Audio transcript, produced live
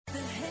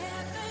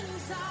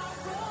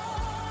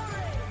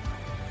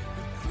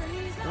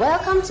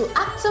Welcome to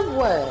Active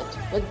Word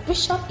with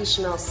Bishop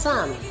Ishmael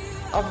Sam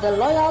of the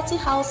Loyalty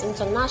House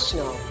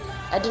International,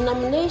 a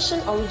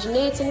denomination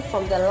originating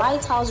from the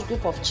Lighthouse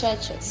Group of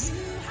Churches,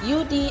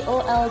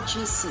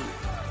 UDOLGC.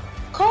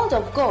 Called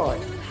of God,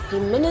 he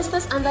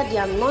ministers under the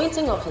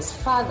anointing of his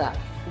father,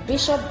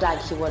 Bishop Dag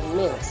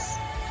Mills.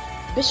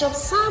 Bishop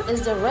Sam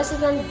is the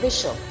resident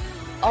bishop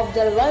of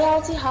the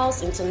Loyalty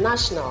House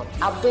International,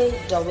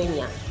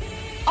 Abbey-Dawenya,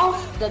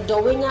 off the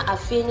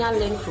Dawenya-Afenya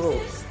Link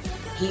Road.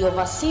 He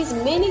oversees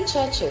many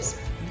churches,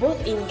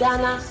 both in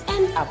Ghana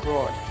and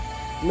abroad.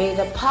 May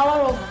the power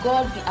of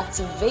God be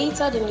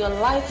activated in your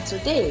life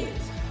today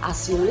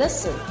as you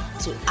listen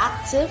to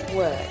Active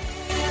Word.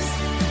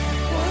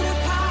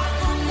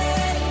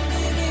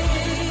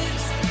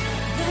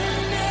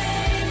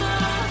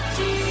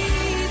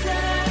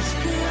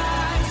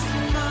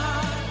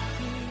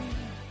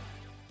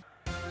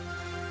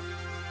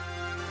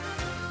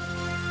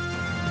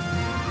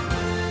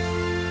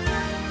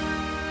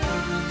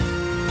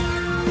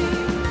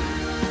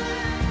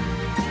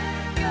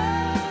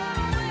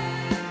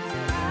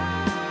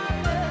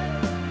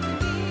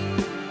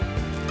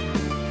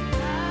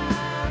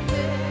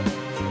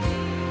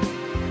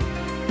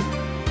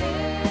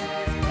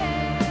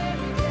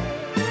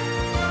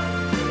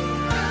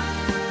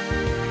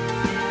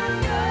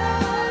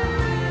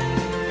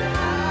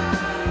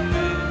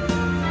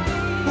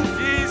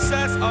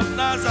 Of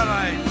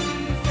Nazareth.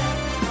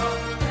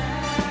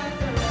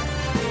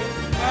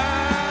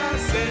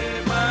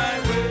 Passing my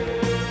way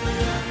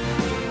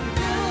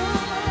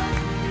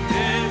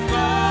is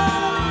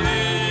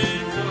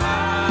going to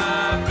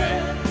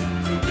happen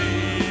to me.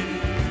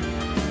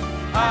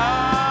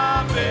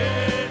 Happen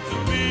to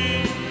me.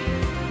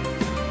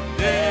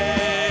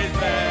 This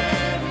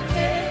very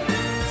day,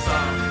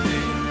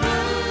 something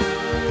good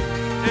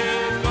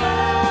is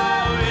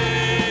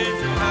going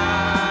to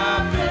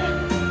happen.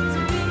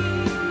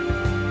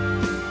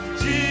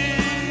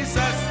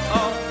 Jesus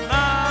of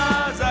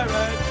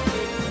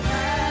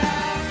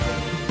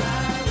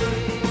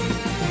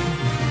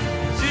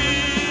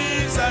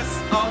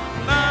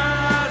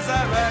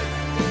Nazareth,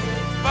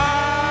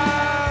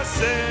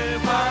 passing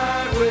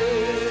my way.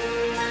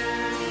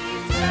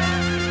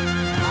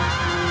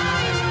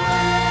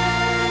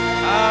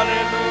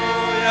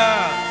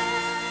 Hallelujah,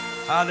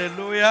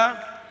 hallelujah,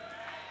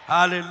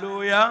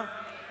 hallelujah,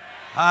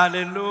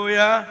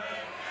 hallelujah.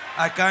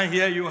 I can't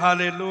hear you,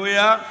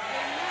 hallelujah.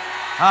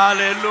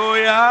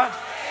 Hallelujah.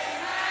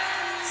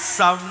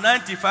 Psalm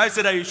 95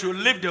 said that you should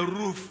lift the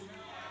roof.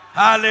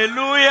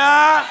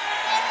 Hallelujah.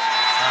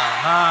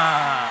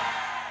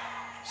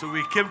 So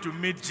we came to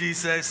meet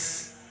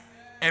Jesus,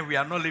 and we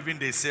are not living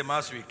the same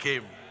as we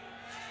came.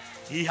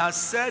 He has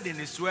said in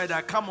his word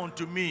that come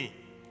unto me,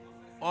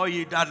 all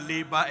ye that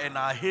labor and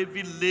are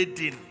heavy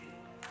laden.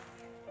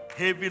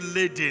 Heavy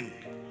laden.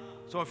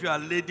 Some of you are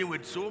laden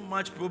with so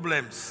much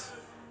problems,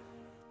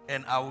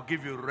 and I will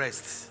give you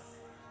rest.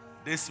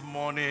 This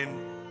morning,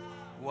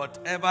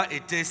 whatever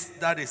it is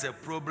that is a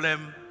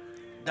problem,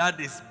 that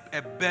is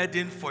a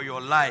burden for your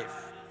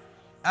life,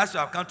 as you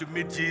have come to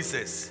meet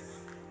Jesus,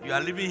 you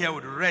are living here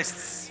with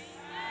rest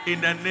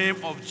in the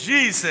name of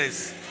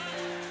Jesus.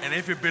 And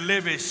if you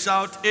believe it,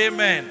 shout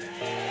amen.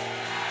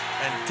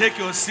 And take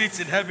your seats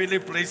in heavenly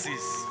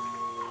places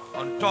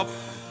on top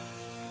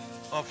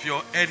of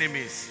your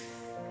enemies.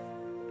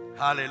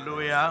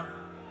 Hallelujah.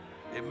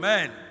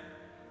 Amen.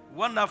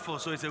 Wonderful.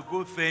 So it's a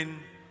good thing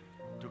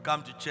to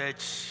come to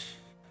church.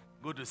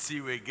 Good to see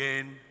you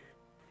again.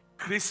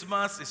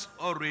 Christmas is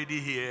already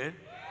here.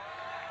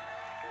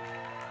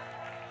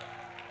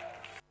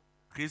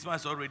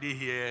 Christmas is already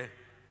here,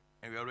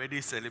 and we're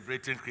already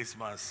celebrating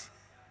Christmas.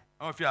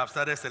 How many of you have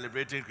started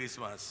celebrating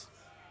Christmas?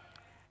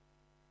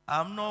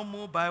 I'm not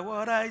moved by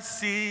what I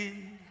see.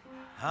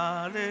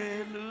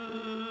 Hallelujah.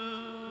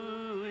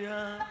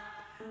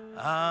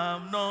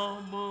 I'm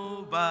not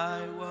moved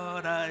by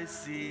what I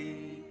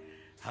see.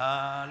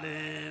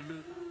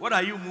 Hallelujah. What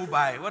are you moved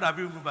by? What have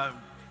you moved by?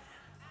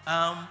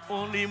 I'm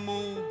only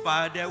moved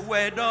by the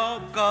word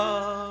of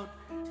God.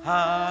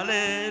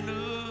 Hallelujah.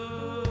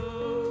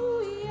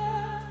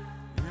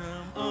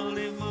 I'm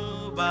only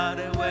moved by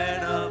the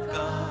word of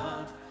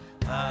God.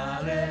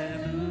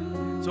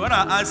 Hallelujah. So when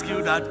I ask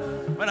you that,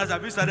 when I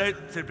have you started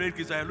celebrating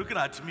Christmas, you're looking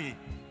at me.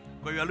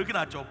 Because you are looking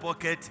at your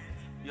pocket.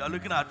 You are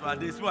looking at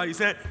this. Why you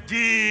say,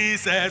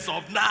 Jesus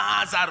of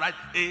Nazareth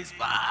is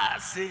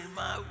passing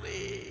my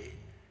way.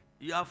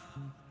 You have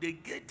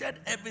negated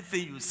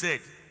everything you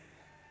said.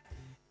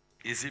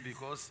 You see,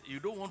 because you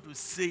don't want to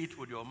say it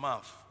with your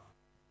mouth,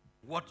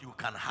 what you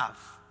can have.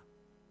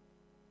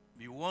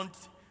 You want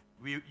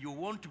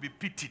to be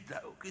pitied.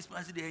 Oh,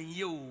 Christmas Day and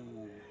you.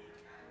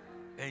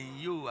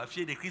 I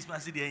feel the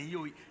Christmas Day and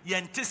you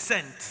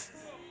anti-sent.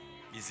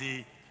 You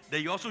see,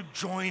 then you also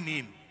join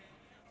in.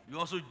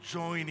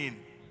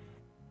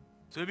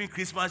 So even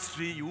Christmas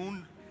tree, you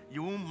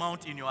won't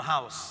mount in your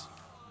house.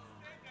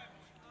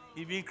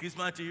 Even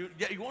Christmas tree,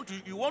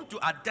 you want to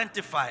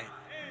identify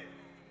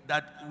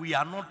that we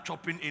are not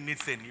chopping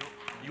anything.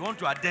 You want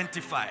to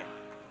identify.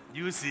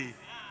 You see,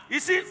 You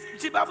see,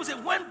 the Bible says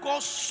when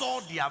God saw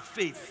their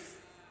faith,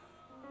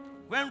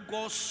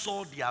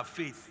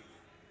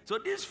 so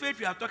this faith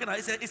we are talking about,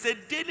 it's a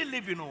daily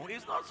living.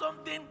 It's not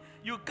something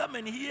you come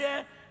and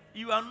hear,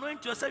 you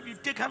anoint yourself, you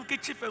take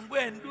handkerchief and go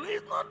and do.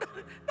 It's not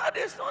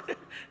that's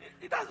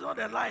not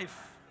the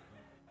life.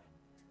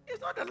 It's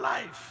not the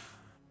life.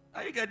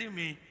 Are you getting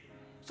me?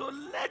 So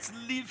let's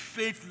live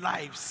faith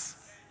lives.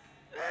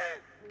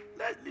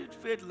 Let's live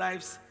faith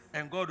lives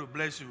and God will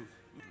bless you.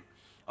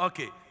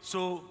 Okay,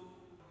 so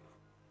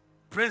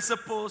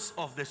principles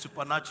of the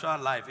supernatural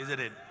life, isn't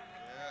it?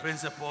 Yes.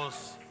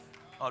 Principles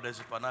of the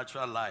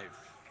supernatural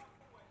life.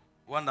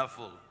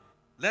 Wonderful.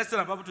 Let's turn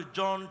our Bible to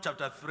John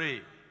chapter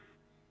 3.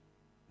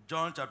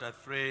 John chapter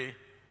 3,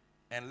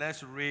 and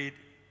let's read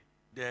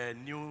the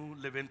New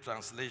Living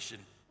Translation.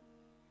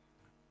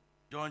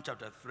 John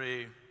chapter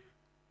 3.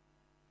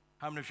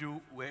 How many of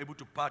you were able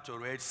to part your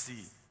Red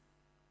Sea?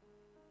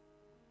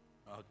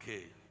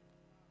 Okay.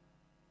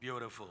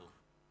 Beautiful.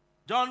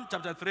 John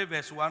chapter 3,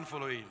 verse 1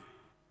 following.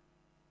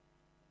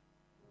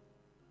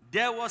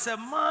 There was a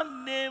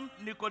man named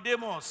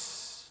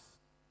Nicodemus,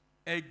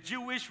 a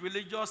Jewish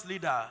religious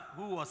leader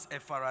who was a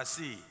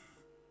Pharisee.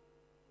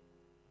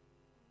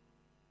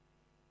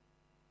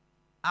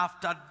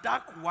 After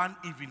dark one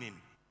evening,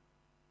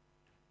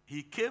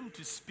 he came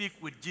to speak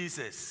with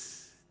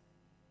Jesus.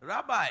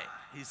 Rabbi,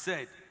 he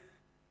said,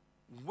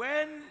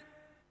 when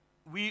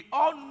we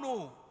all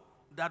know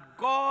that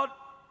God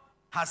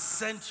has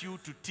sent you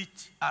to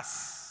teach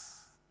us,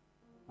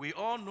 we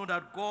all know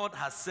that God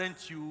has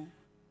sent you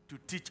to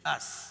teach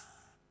us.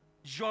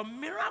 Your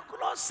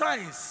miraculous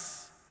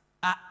signs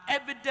are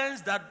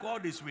evidence that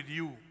God is with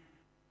you.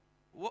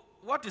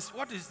 What is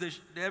the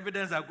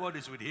evidence that God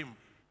is with him?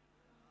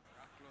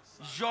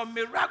 Your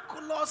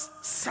miraculous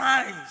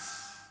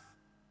signs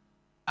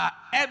are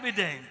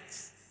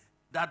evidence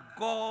that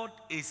God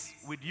is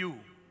with you.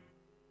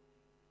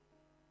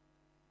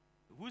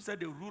 Who said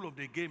the rule of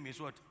the game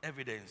is what?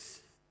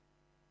 Evidence.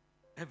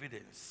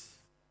 Evidence.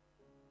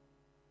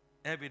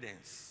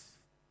 Evidence.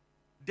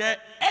 The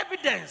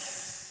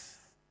evidence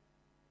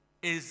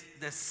is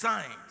the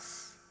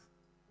signs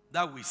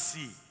that we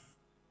see.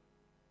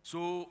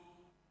 So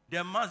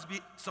there must be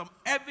some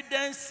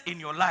evidence in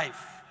your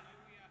life.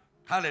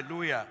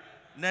 Hallelujah.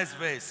 Next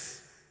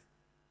verse.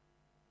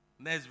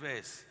 Next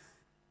verse.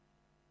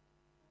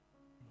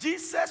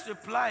 Jesus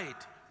replied,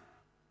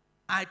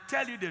 I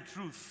tell you the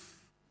truth.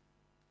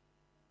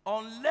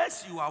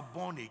 Unless you are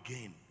born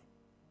again,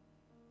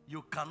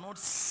 you cannot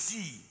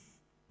see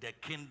the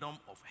kingdom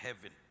of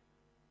heaven.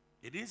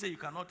 He didn't say you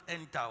cannot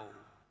enter.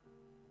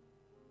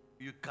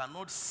 You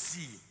cannot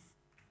see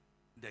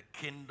the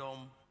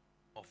kingdom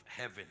of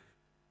heaven.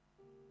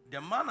 The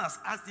man has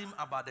asked him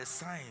about the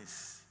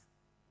signs.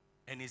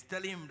 And he's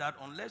telling him that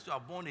unless you are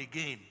born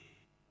again,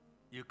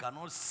 you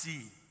cannot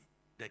see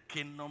the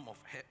kingdom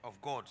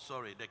of God.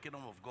 The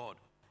kingdom of God.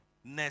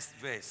 Next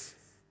verse.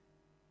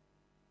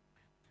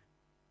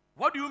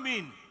 What do you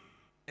mean?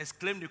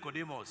 Exclaimed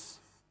Nicodemus.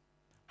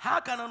 How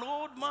can an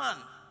old man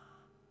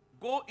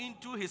go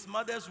into his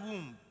mother's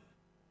womb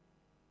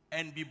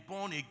and be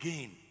born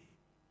again?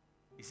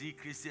 You see,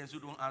 Christians who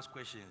don't ask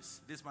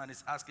questions. This man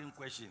is asking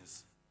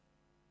questions.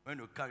 When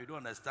you come, you don't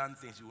understand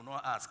things, you will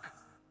not ask.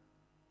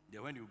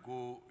 Then when you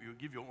go, you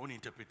give your own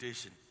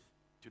interpretation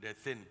to the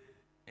thing,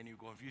 and you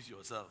confuse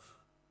yourself.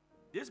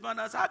 This man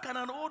asks, how can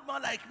an old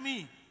man like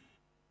me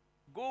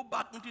go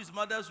back into his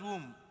mother's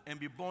womb and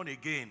be born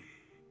again?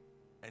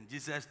 And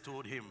Jesus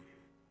told him.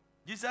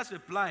 Jesus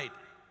replied,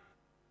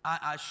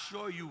 I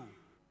assure you,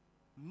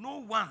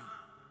 no one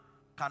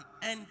can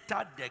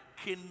enter the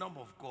kingdom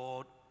of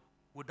God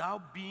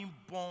without being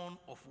born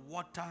of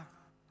water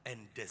and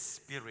the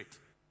Spirit.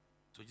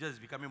 So Jesus is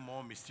becoming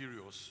more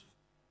mysterious.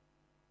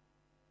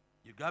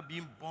 You got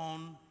being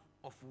born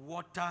of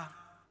water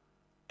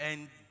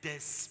and the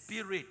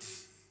Spirit.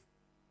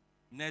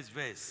 Next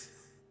verse.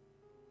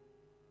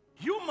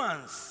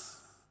 Humans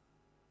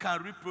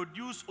can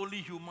reproduce only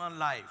human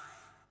life,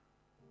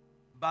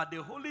 but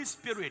the Holy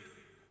Spirit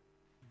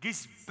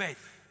gives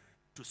birth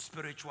to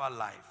spiritual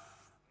life.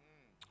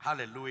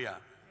 Hallelujah.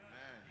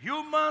 Amen.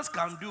 Humans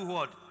can do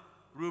what?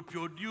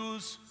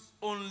 Reproduce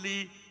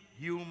only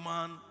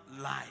human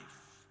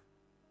life.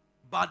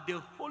 But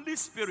the Holy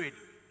Spirit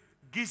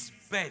gives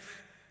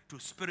birth to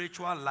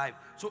spiritual life.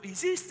 So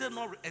is he still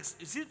not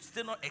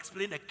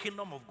explaining the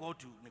kingdom of God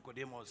to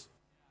Nicodemus?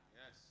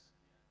 Yes.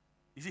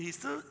 You see, he's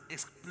still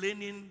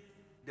explaining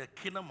the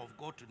kingdom of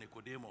God to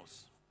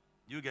Nicodemus.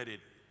 You get it?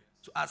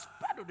 So as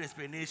part of the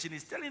explanation,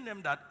 he's telling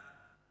him that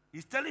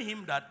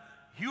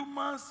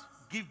humans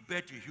give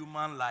birth to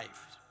human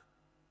life.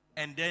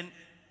 And then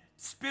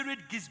spirit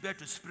gives birth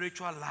to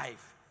spiritual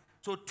life.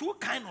 So two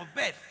kinds of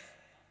birth.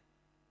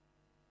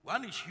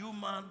 One is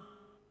human,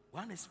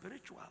 one is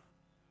spiritual.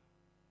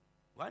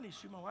 One is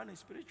human, one is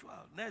spiritual.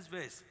 Next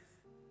verse.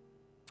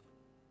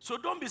 So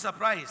don't be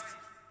surprised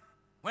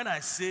when I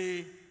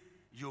say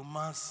you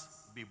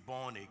must be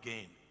born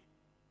again.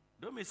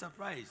 Don't be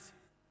surprised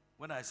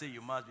when I say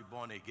you must be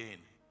born again.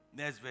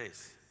 Next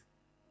verse.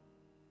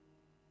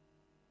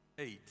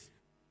 8.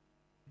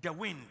 The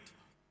wind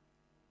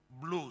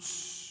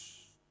blows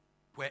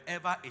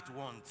wherever it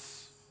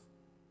wants.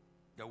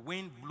 The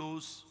wind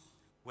blows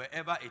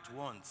wherever it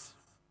wants.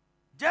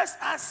 Just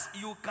as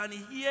you can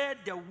hear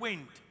the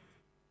wind,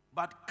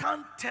 but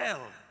can't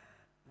tell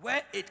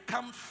where it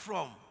comes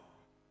from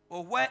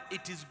or where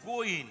it is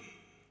going,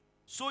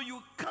 so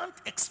you can't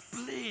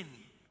explain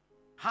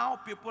how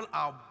people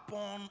are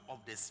born of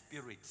the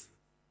Spirit.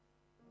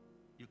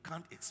 You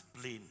can't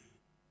explain.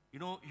 You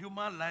know,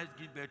 human life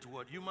gives birth to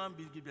what? Human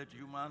beings give birth to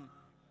human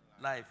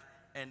life.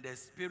 And the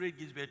Spirit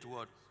gives birth to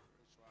what?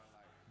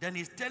 Then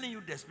he's telling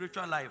you the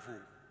spiritual life. Oh.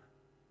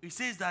 He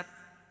says that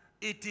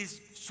it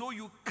is so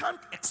you can't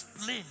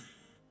explain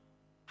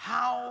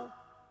how,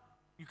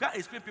 you can't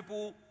explain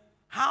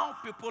how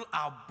people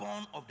are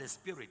born of the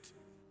Spirit.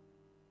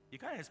 You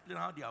can't explain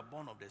how they are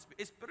born of the Spirit.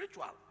 It's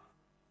spiritual.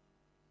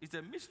 It's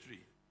a mystery.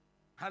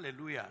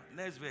 Hallelujah.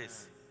 Next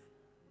verse.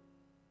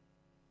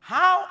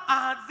 How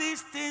are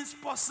these things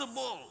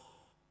possible?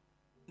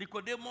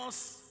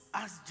 Nicodemus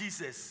asked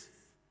Jesus,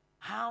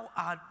 how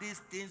are these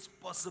things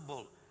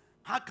possible?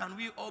 How can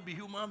we all be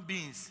human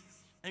beings?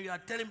 And you are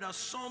telling me that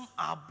some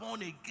are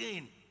born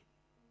again,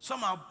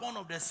 some are born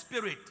of the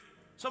Spirit,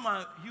 some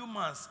are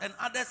humans, and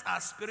others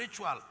are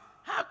spiritual.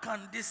 How can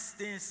these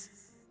things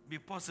be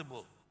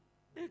possible?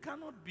 They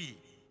cannot be.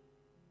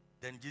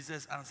 Then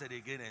Jesus answered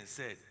again and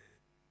said,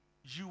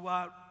 you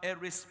are a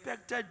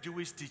respected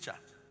Jewish teacher.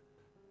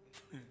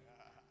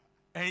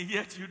 And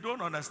yet you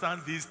don't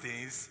understand these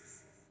things.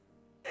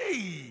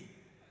 Hey,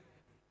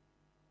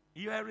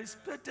 you are a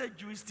respected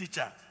Jewish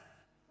teacher.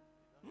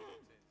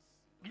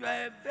 You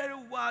are a very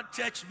wild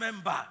church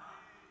member.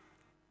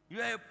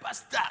 You are a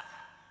pastor.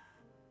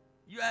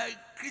 You are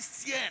a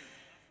Christian.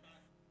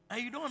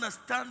 And you don't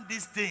understand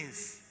these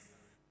things.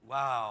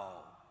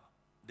 Wow.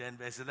 Then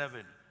verse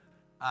 11,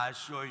 I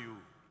assure you,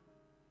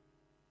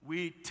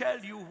 we tell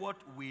you what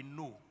we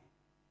know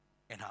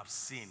and have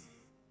seen,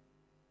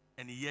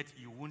 and yet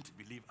you won't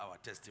believe our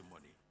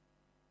testimony.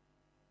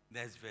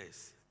 Next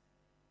verse.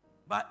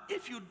 But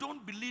if you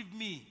don't believe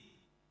me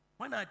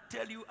when I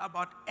tell you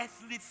about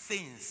earthly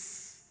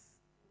things,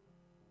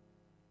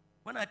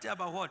 when I tell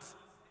about what?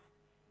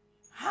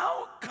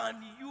 How can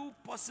you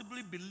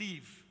possibly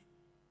believe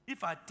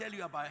if I tell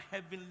you about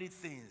heavenly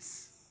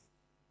things?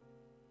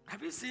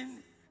 Have you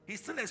seen?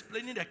 He's still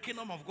explaining the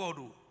kingdom of God.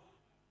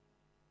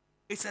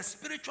 It's a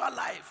spiritual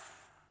life.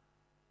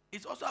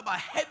 It's also about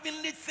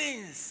heavenly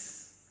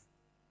things.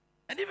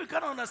 And if you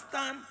can't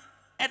understand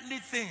earthly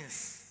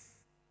things,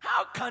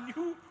 how can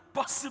you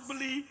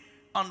possibly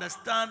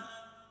understand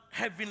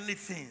heavenly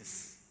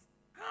things?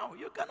 How?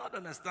 You cannot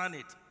understand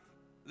it.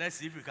 Let's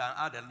see if you can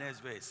add the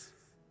next verse.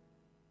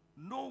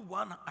 No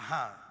one,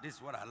 this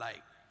is what I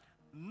like.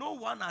 No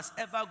one has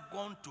ever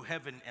gone to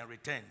heaven and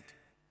returned.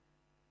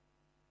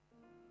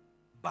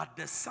 But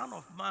the Son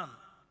of Man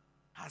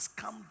has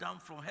come down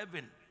from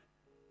heaven.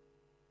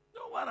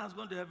 No one has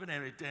gone to heaven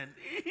and returned.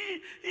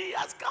 He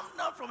has come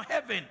down from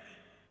heaven.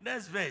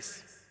 Next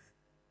verse.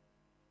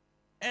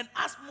 And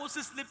as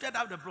Moses lifted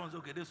up the bronze,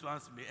 okay, this one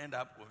may end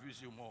up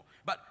confusing you more.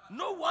 But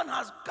no one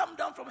has come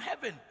down from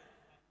heaven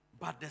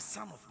but the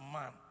Son of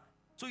Man.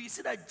 So you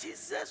see that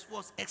Jesus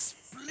was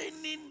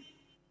explaining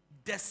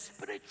the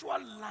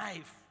spiritual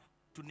life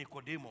to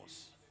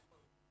Nicodemus.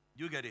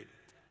 You get it?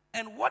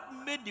 And what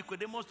made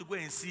Nicodemus to go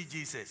and see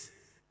Jesus?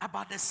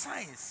 About the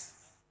science.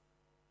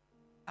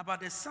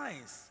 About the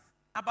science.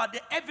 About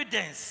the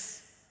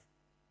evidence.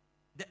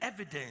 The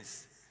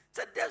evidence.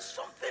 So there's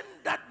something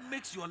that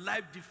makes your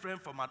life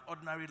different from an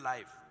ordinary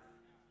life.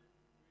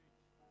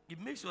 It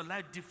makes your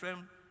life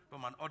different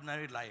from an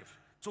ordinary life.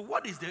 So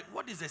what is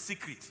the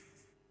secret?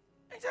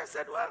 And Jesus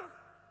said, well,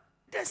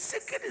 the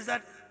secret is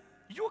that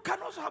you can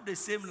also have the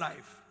same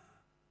life.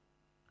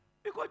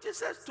 Because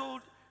Jesus told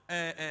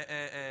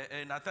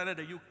Nathanael,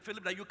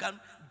 Philip, that you can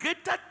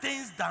greater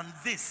things than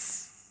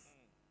this.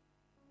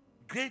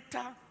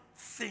 Greater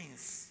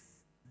things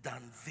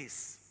than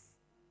this.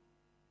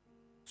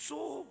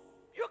 So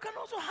you can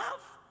also have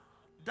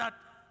that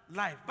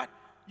life. But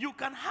you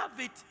can have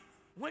it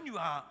when you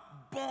are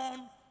born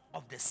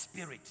of the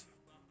Spirit.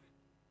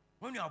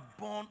 When you are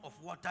born of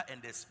water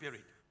and the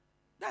Spirit.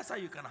 That's how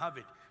you can have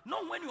it.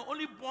 Not when you're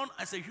only born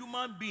as a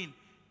human being.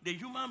 The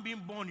human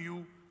being born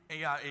you and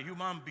you are a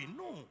human being.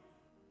 No.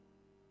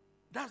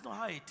 That's not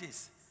how it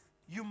is.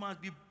 You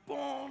must be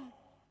born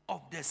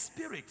of the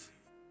Spirit.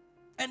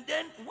 And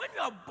then when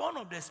you are born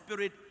of the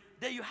Spirit,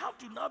 then you have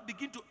to now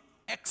begin to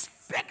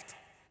expect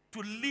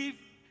to live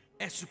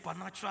a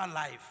supernatural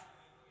life.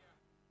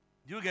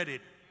 Do you get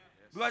it?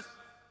 Yes.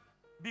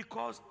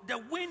 Because the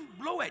wind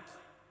bloweth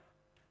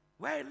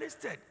where it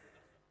listed.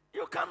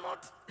 You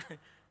cannot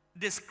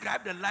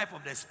describe the life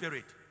of the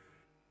Spirit.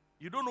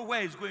 You don't know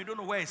where it's going, you don't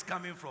know where it's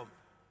coming from.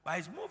 But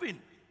it's moving.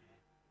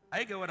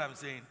 I get what I'm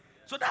saying?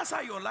 So that's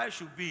how your life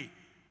should be.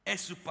 A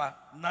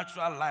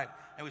supernatural life.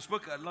 And we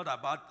spoke a lot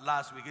about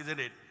last week, isn't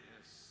it?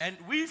 Yes. And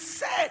we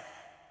said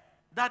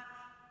that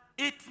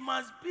it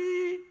must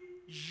be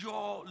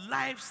your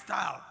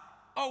lifestyle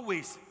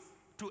always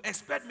to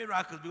expect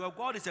miracles because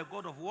God is a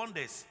God of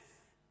wonders.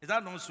 Is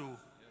that not so? Yes.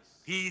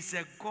 He is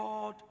a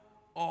God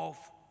of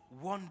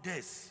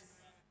wonders.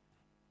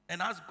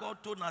 And as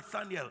God told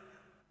Nathaniel,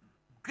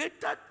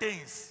 greater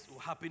things will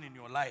happen in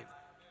your life.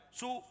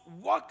 So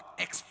walk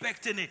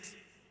expecting it.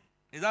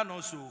 Is that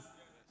not so?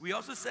 We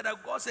also said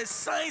that God says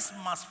signs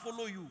must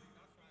follow you.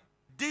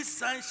 These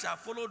signs shall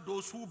follow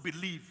those who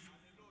believe.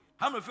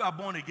 How many of you are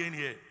born again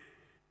here?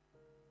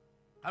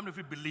 How many of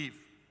you believe?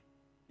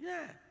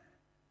 Yeah.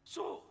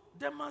 So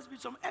there must be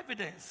some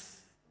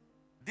evidence.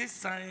 These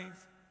signs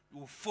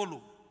will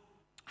follow.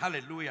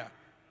 Hallelujah.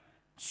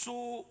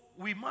 So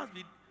we must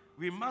be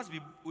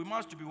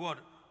what?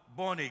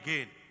 Born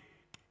again.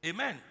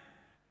 Amen.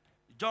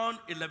 John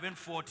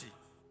 11:40.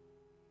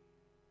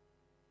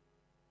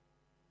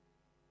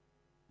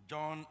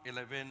 John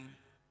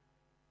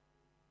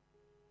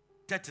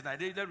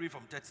 11:39. Let's read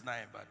from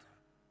 39, but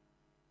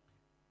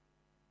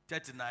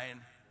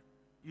 39.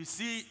 You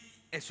see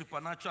a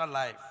supernatural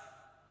life.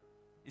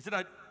 You see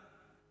that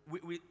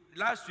we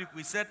last week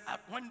we said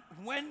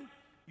when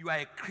you are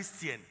a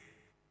Christian,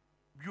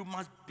 you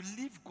must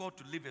believe God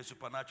to live a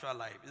supernatural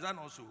life. Is that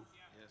not so?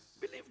 Yes.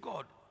 Believe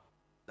God.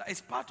 That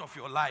is part of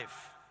your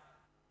life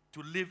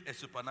to live a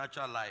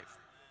supernatural life.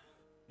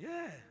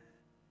 Yeah.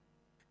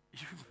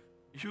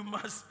 You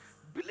must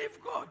believe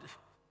God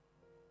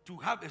to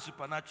have a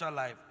supernatural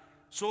life.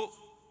 So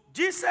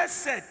Jesus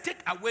said,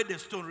 take away the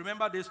stone.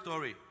 Remember this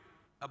story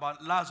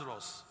about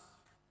Lazarus.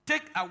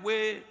 Take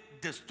away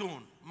the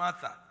stone,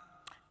 Martha.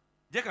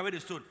 Take away the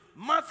stone.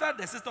 Martha,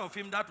 the sister of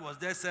him that was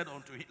there, said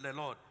unto the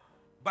Lord,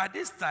 by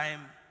this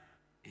time,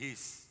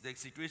 the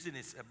situation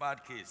is a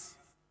bad case.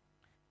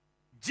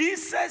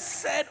 Jesus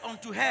said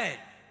unto her,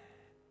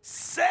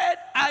 said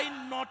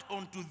I not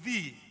unto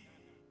thee,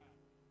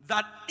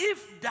 that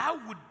if thou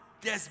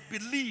wouldest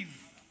believe,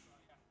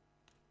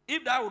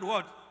 if thou would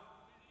what?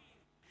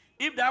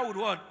 If thou would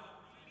what?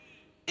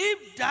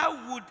 If thou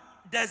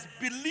wouldest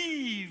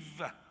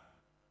believe,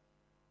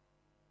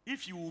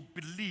 if you will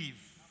believe,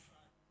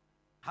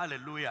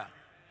 hallelujah,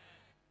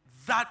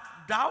 that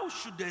thou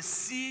shouldest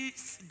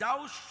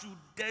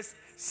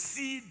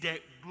see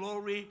the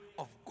glory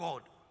of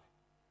God.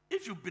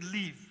 If you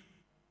believe,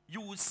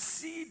 you will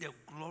see the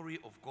glory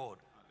of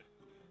God.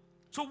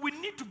 So we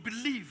need to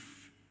believe.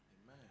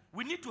 Amen.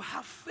 We need to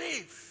have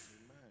faith.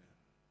 Amen.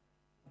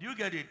 Do you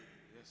get it?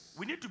 Yes.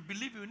 We need to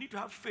believe. We need to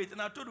have faith. And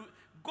I told you,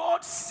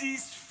 God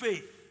sees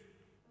faith.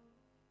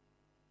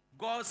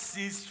 God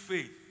sees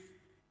faith.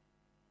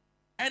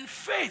 And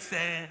faith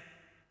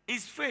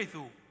is faith.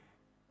 Oh.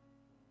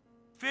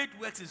 Faith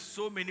works in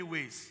so many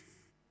ways.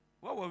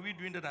 What were we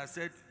doing that I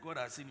said, God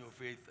has seen your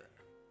faith?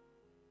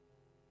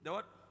 The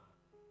what?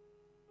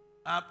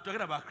 I'm talking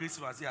about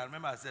Christmas. Yeah, I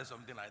remember I said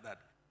something like that.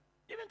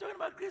 Even talking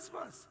about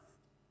Christmas.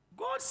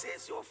 God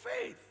sees your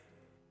faith.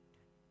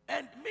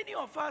 And many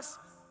of us,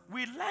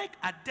 we like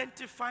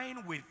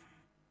identifying with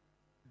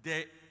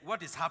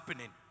what is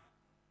happening.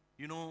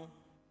 You know,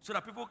 so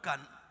that people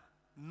can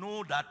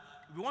know that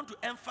we want to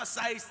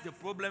emphasize the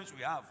problems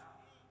we have.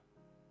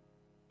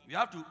 We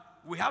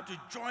have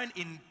to join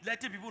in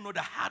letting people know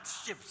the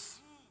hardships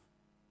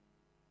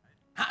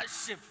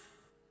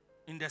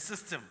in the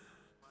system.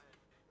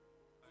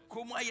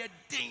 Do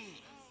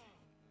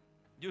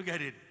you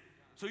get it?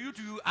 So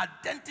you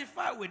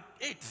identify with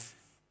it.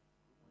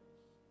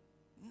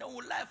 No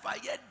life I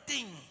yet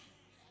ding.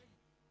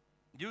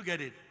 Do you get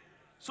it?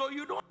 So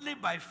you don't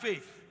live by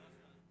faith.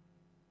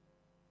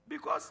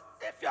 Because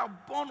if you are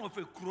born of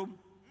a chrome,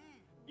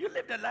 you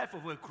live the life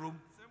of a chrome.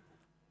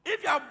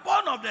 If you are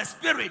born of the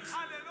Spirit,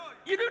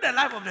 you live the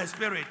life of the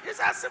Spirit.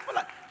 It's as simple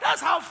as that's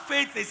how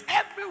faith is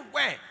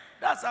everywhere.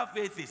 That's how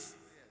faith is.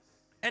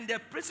 And the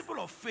principle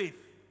of faith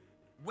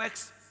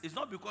works. It's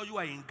not because you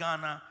are in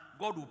Ghana,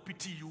 God will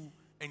pity you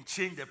and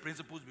change the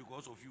principles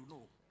because of you.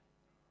 No.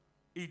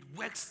 It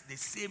works the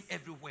same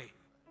everywhere.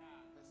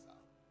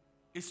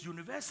 It's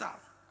universal.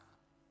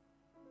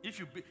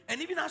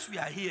 And even as we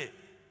are here,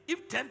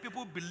 if 10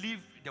 people believe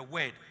the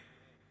word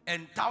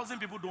and 1,000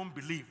 people don't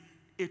believe,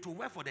 it will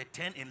work for the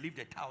 10 and leave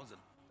the 1,000.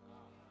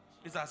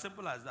 It's as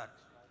simple as that.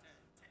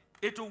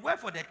 It will work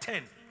for the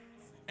 10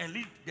 and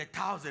leave the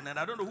 1,000. And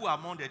I don't know who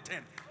among the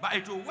 10, but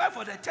it will work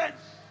for the 10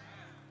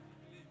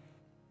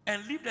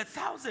 and leave the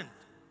 1,000.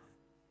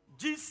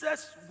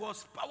 Jesus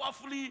was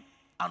powerfully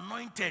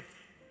anointed.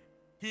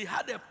 He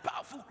had a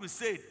powerful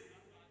crusade.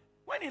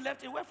 When he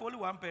left, he worked for only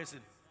one person.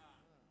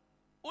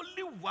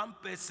 Only one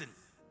person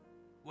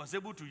was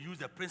able to use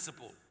the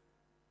principle.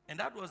 And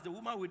that was the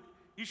woman with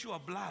issue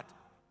of blood.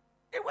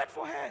 He went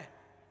for her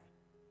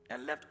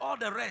and left all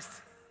the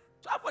rest.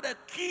 So after the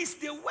keys,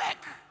 they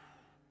work.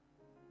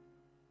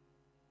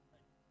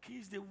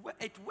 Keys, they work.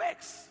 It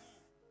works.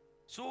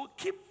 So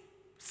keep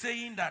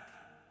saying that.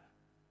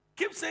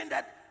 Keep saying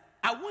that.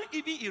 I won't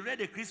even erase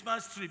the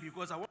Christmas tree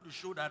because I want to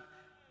show that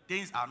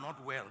things are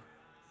not well.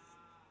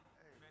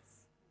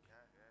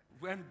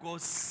 When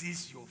God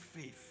sees your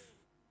faith.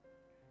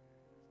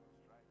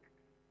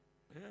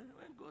 Yeah,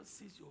 when God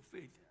sees your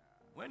faith.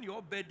 When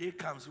your birthday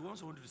comes, He wants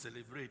someone to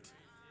celebrate.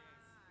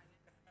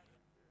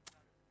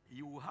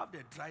 you will have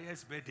the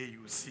driest birthday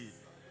you see.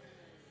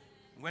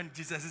 When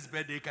Jesus'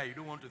 birthday comes, you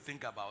don't want to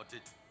think about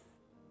it.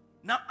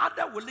 Now,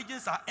 other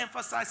religions are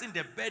emphasizing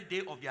the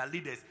birthday of their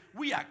leaders.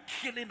 We are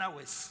killing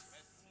ours.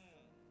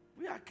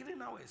 We are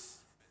killing ours.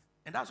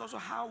 And that's also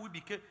how we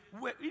became,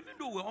 even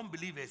though we're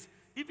unbelievers,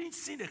 even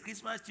seeing the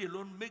Christmas tree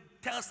alone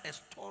tells a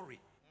story.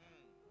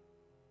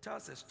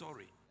 Tells a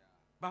story.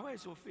 But where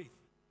is your faith?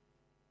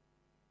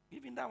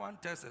 Even that one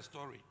tells a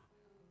story.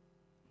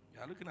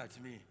 You are looking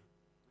at me.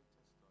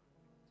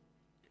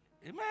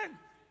 Amen.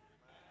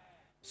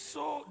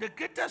 So the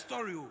greatest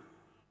story,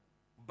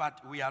 but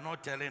we are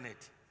not telling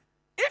it.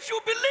 If you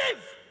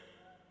believe,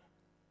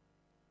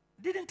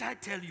 didn't I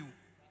tell you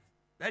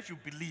that if you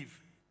believe,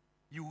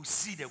 you will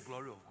see the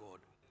glory of God?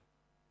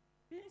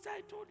 Yes,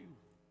 I told you.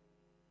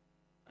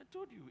 I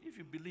told you, if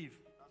you believe,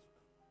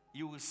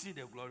 you will see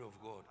the glory of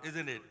God,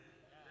 isn't it?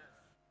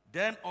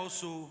 Then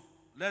also,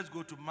 let's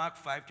go to Mark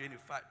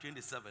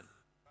 5:27.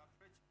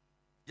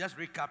 Just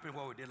recapping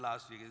what we did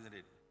last week, isn't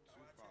it?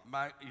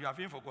 Mark, you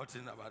haven't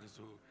forgotten about it,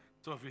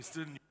 so if it's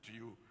still new to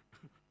you.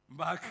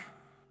 Mark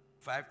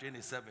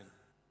 5:27.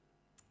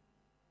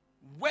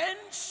 When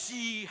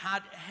she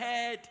had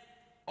heard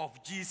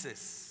of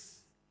Jesus,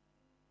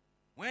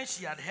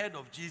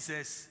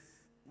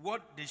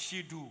 what did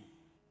she do?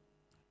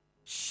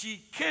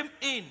 She came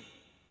in.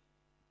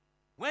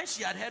 When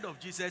she had heard of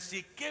Jesus,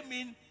 she came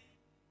in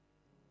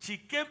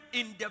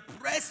the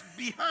press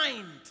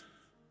behind.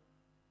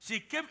 She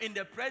came in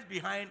the press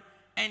behind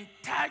and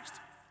touched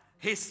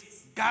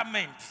his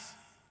garments.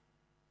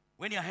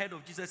 When he had heard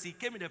of Jesus, he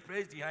came in the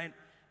press behind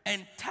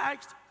and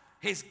touched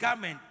his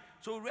garment.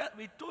 So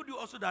we told you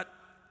also that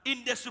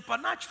in the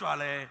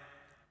supernatural,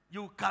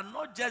 you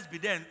cannot just be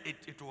there and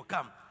it will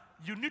come.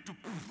 You need to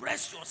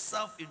press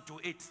yourself into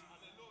it.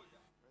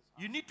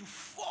 You need to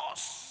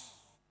force.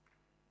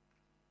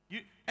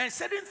 And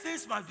certain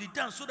things must be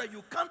done so that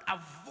you can't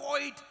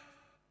avoid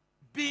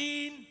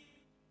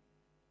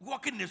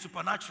walking in the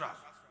supernatural.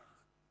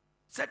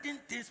 Certain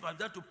things must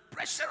be done to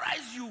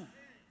pressurize you,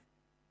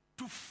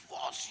 to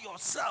force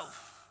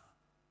yourself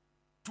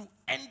to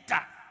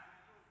enter.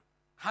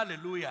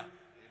 Hallelujah.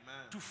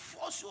 Amen. To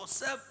force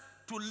yourself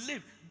to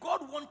live.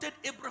 God wanted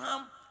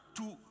Abraham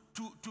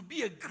to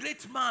be a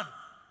great man.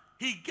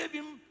 He gave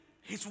him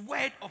his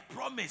word of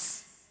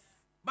promise.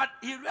 But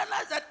he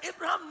realized that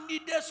Abraham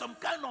needed some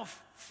kind of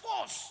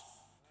force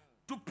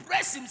to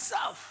press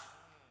himself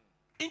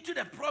into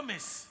the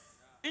promise,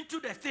 into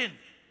the thing.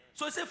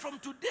 So he said, from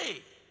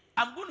today,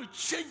 I'm going to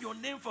change your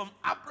name from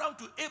Abraham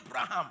to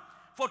Abraham.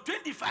 For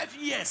 25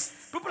 years,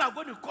 people are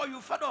going to call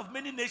you father of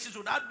many nations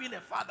without being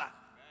a father.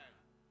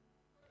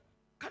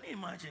 Can you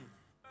imagine?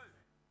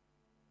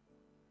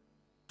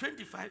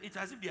 25, it's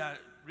as if they are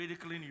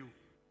ridiculing you.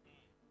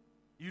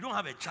 You don't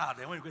have a child,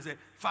 and when you go say,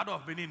 father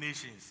of many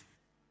nations.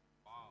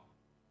 Wow.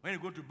 When you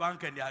go to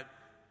bank and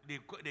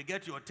they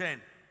get your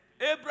 10.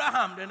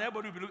 Abraham, then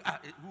everybody will be looking,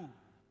 who?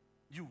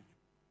 You.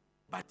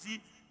 But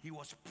he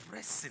was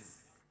pressing.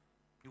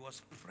 He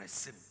was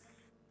pressing.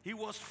 He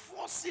was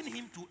forcing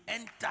him to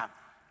enter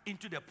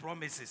into the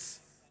promises.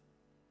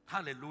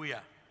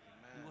 Hallelujah.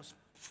 Amen. He was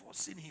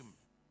forcing him.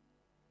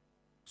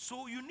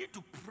 So you need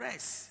to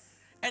press.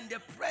 And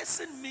the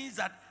pressing means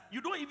that you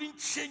don't even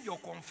change your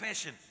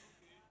confession.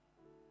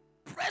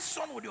 Press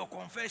on with your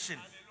confession.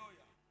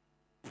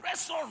 Hallelujah.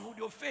 Press on with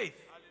your faith.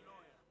 Hallelujah.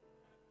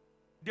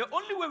 The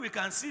only way we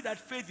can see that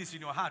faith is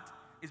in your heart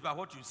is by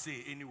what you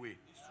say anyway.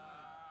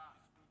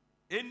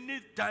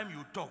 Anytime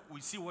you talk, we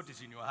see what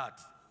is in your heart.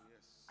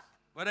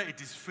 Whether it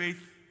is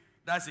faith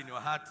that's in your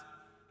heart,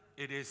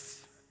 it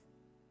is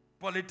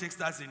politics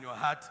that's in your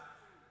heart,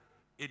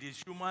 it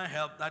is human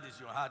help that is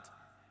your heart.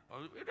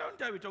 We don't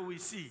tell it all, we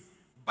see.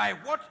 By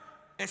what,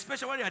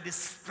 especially when you are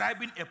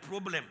describing a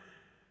problem,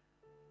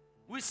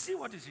 we see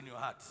what is in your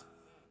heart.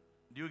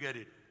 Do you get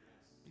it?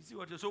 You see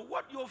what? So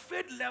what your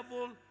faith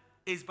level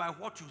is by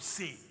what you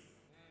say,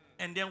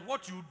 and then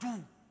what you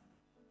do,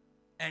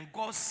 and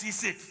God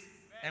sees it,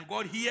 and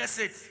God hears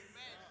it.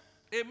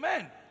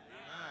 Amen.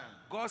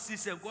 God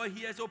sees and God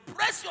hears. So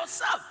press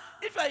yourself.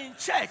 If you are in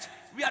church,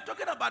 we are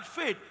talking about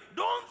faith.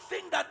 Don't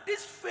think that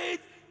this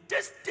faith,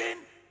 this thing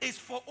is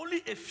for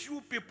only a few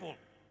people.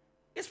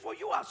 It's for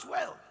you as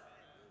well.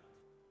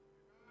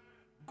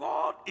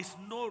 God is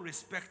no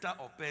respecter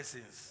of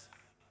persons.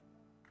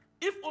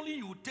 If only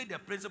you take the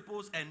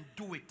principles and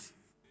do it,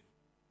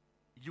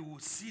 you will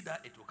see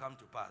that it will come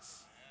to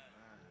pass.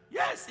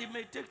 Yes, it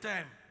may take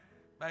time,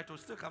 but it will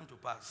still come to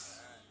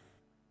pass.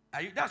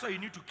 That's why you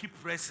need to keep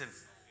pressing.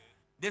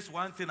 This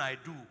one thing I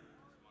do,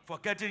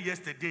 forgetting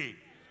yesterday,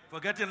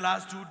 forgetting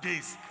last 2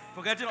 days,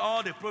 forgetting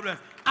all the problems,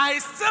 I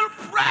still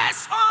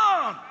press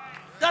on.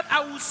 That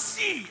I will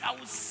see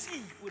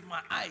with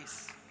my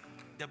eyes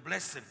the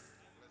blessing.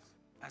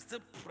 I still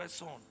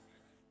press on.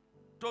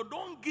 So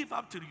don't give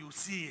up till you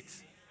see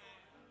it.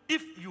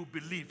 If you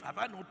believe, have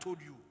I not told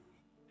you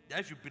that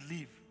if you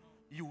believe,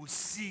 you will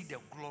see the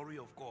glory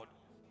of God?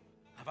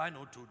 Have I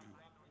not told you?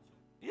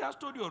 He has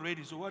told you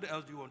already, so what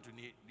else do you want to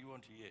hear?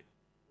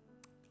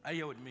 Are you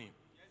here with me?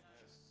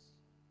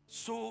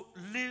 So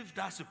live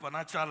that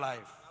supernatural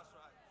life.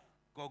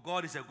 Because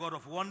God is a God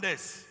of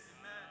wonders.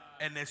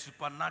 Amen. And a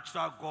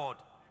supernatural God.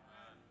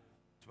 Amen.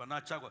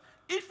 Supernatural God.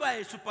 If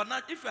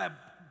you are a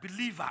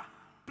believer,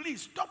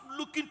 please stop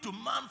looking to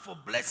man for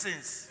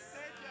blessings. Stay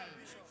there,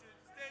 Bishop.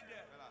 Stay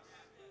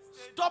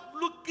there. Stop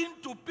looking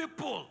to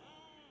people.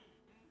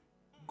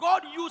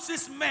 God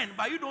uses men,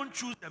 but you don't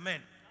choose the men.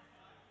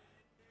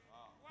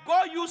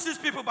 God uses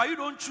people, but you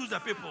don't choose the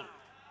people.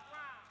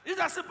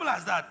 It's as simple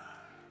as that.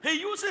 He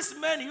uses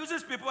men, he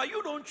uses people, but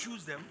you don't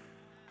choose them.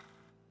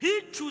 He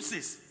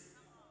chooses.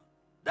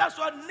 That's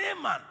why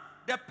Naaman,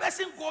 the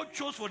person God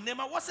chose for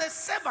Naaman, was a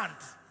servant.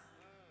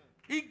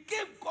 He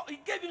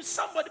gave him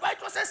somebody, but it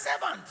was a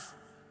servant.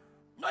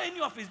 Not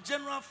any of his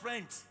general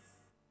friends.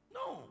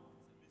 No.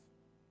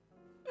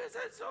 He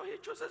said, so he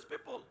chooses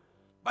people.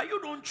 But you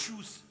don't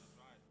choose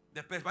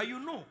the person. But you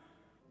know.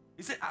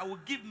 He said, I will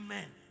give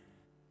men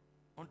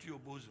unto your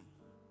bosom.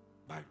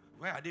 But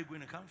where are they going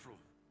to come from?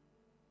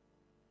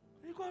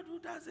 It's God who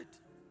does it.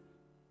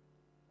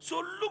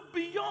 So look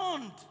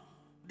beyond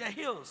the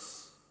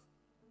hills.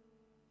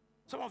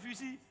 Some of you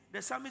see,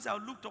 the psalmist, I'll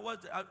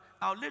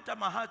lift up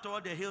my heart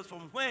toward the hills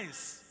from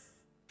whence?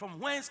 From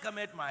whence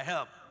cometh my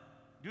help?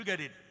 Do you get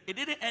it? It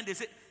didn't end. They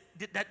say,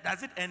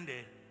 does it end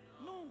there?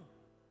 No.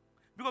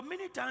 Because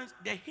many times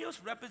the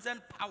hills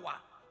represent power,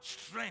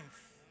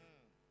 strength.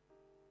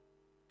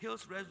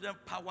 Hills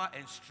represent power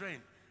and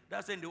strength.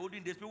 That's in the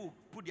olden days, people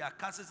would put their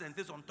castles and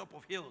things on top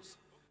of hills.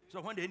 So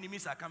when the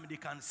enemies are coming, they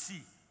can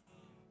see.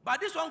 But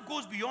this one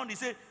goes beyond. He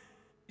said,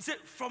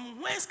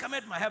 from whence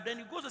cometh my help? Then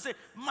he goes to say,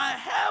 my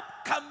help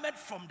cometh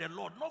from the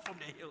Lord, not from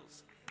the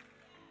hills.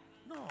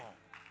 No.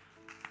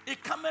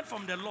 It cometh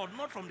from the Lord,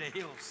 not from the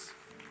hills.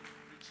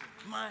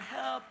 My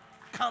help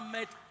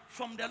cometh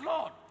from the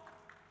Lord,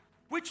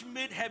 which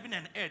made heaven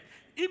and earth.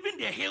 Even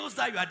the hills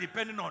that you are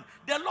depending on,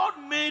 the Lord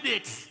made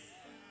it.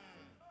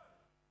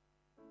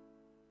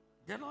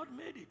 The Lord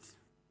made it.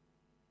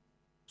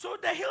 So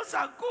the hills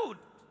are good.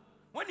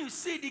 When you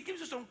see it, it gives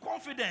you some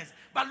confidence.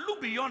 But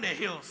look beyond the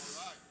hills.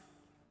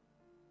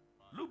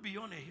 Look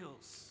beyond the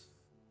hills.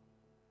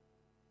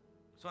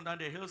 Sometimes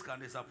the hills can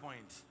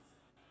disappoint.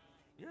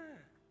 Yeah.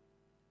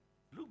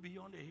 Look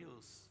beyond the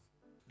hills.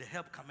 The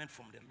help coming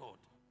from the Lord.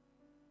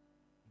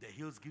 The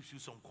hills gives you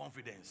some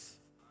confidence.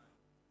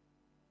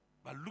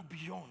 But look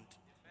beyond.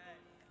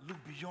 Look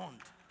beyond.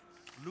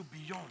 Look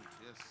beyond.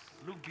 Yes.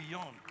 Look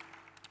beyond.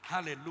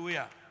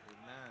 Hallelujah.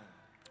 Amen.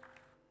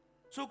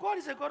 So God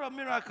is a God of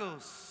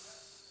miracles.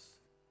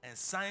 And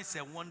signs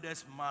and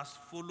wonders must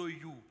follow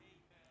you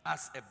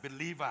as a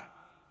believer.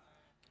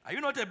 Are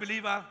you not a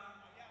believer?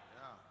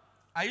 Yeah.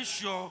 Are you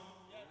sure?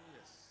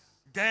 Yes.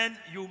 Then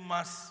you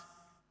must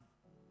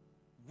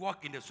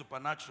walk in the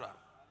supernatural.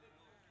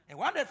 And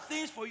one of the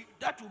things for you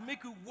that will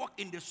make you walk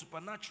in the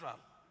supernatural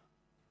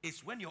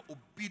is when you're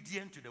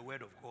obedient to the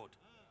word of God.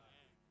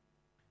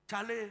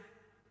 Charlie,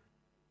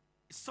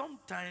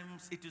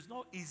 sometimes it is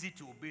not easy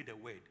to obey the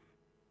word.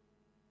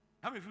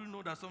 How many of you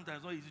know that sometimes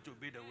it's not easy to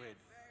obey the word?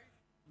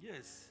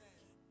 Yes.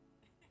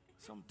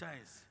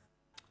 Sometimes.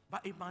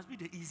 But it must be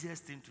the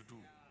easiest thing to do.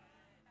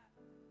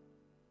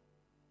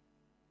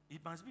 It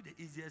must be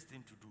the easiest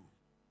thing to do.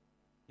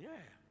 Yeah.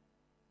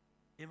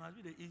 It must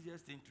be the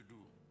easiest thing to do.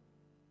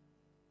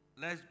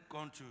 Let's go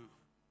on to,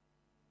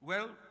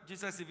 well,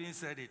 Jesus even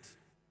said it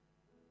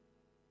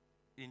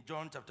in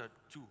John chapter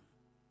 2,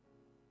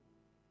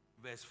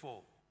 verse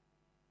 4.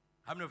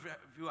 How many of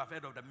you have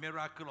heard of the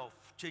miracle of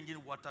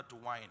changing water to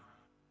wine?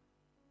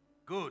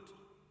 Good.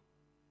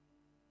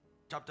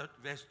 Chapter 2,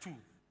 verse 4.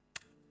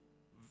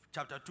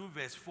 Chapter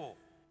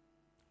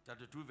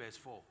 2, verse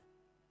 4.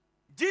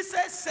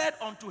 Jesus said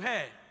unto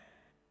her,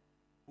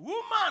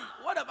 woman,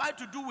 what have I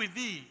to do with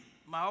thee?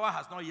 My hour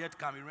has not yet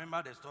come. You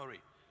remember the story?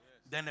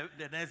 Yes. Then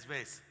the next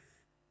verse.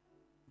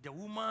 The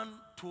woman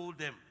told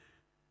them,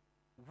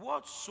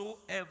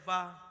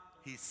 whatsoever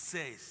he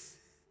says,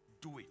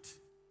 do it.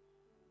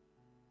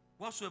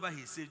 Whatsoever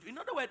he says. In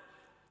other words,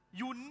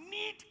 you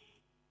need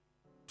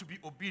to be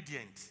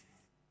obedient.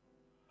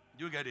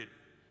 Do you get it?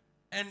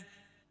 And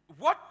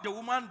what the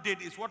woman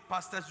did is what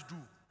pastors do.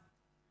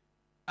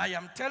 I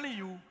am telling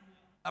you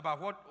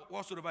about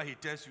whatsoever he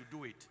tells you,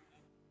 do it.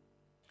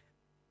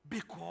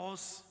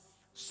 Because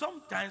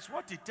sometimes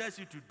what he tells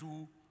you to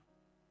do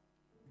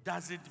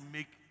doesn't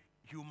make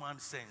human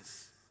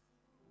sense.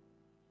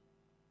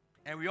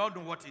 And we all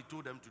know what he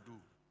told them to do.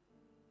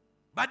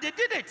 But they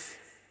did it.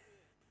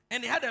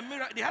 And they had a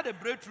miracle, they had a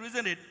breakthrough,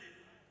 isn't it?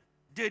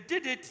 They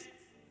did it,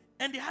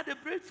 and they had a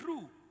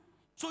breakthrough.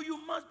 So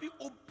you must be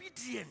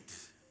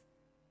obedient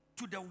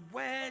to the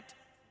word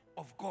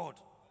of God.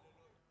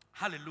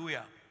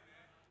 Hallelujah.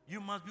 You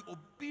must be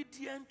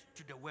obedient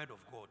to the word of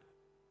God.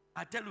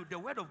 I tell you, the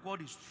word of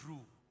God is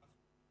true.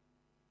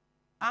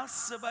 As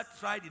silver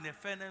tried in the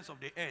furnace of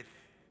the earth,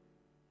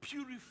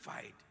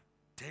 purified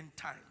 10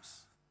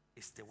 times,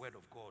 is the word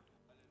of God.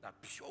 That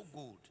pure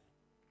gold.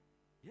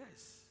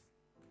 Yes.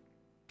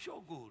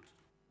 Pure gold.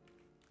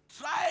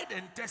 Tried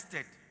and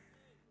tested.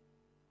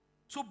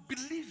 So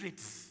believe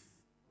it.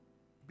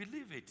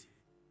 Believe it.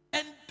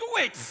 And do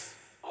it.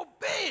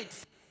 Obey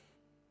it.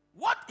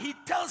 What he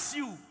tells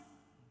you,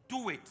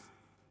 do it.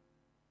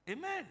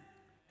 Amen.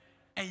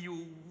 And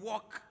you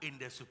walk in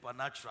the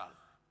supernatural.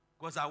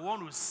 Because I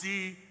want to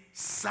see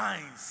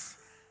signs.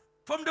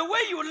 From the way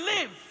you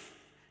live,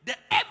 the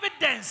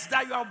evidence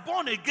that you are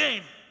born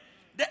again,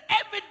 the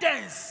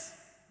evidence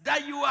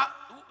that you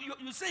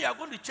say you are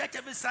going to church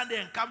every Sunday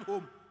and come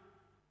home.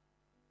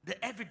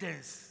 The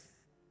evidence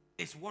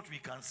is what we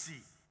can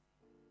see.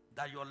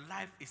 That your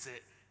life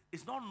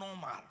is not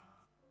normal.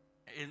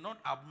 It's not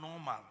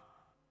abnormal.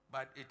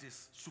 But it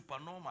is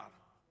supernormal.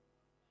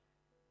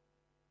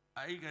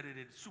 Are you getting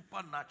it?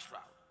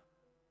 Supernatural.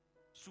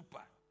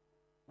 Super.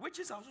 Which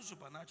is also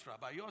supernatural.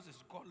 But yours is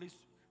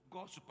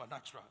God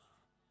supernatural.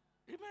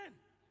 Amen.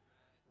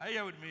 Are you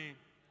here with me? Yes.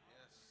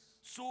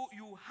 So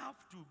you have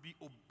to be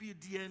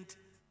obedient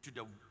to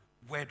the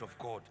word of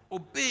God.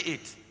 Obey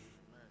it.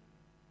 Amen.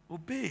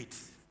 Obey it.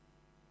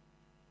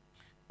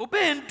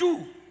 Obey and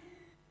do.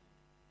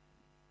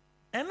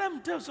 And let me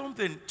tell you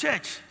something,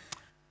 church.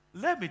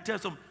 Let me tell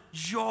you something.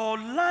 Your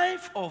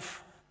life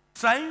of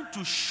trying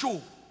to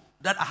show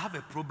that I have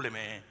a problem,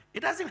 it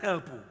doesn't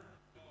help you.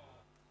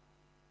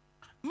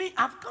 Me,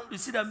 I've come to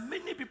see that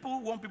many people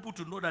want people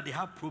to know that they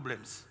have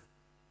problems.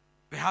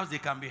 Perhaps they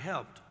can be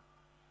helped.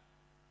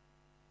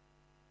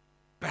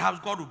 Perhaps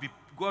God will be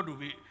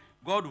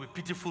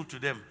pitiful to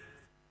them.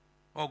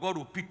 Or God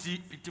will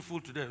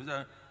pitiful to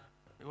them.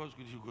 What's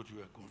good you go to?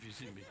 You're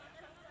confusing me.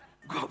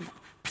 God will be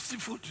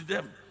pitiful to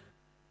them.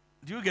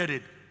 Do you get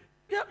it?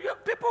 Yeah,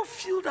 people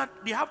feel that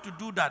they have to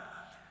do that.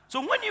 So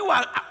when you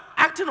are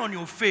acting on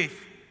your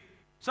faith,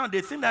 so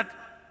they think that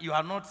you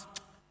are not,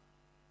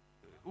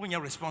 when you're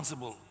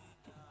responsible.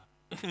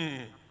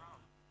 Do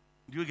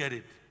you get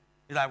it?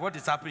 It's like what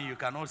is happening you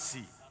cannot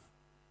see.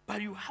 But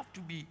you have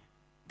to be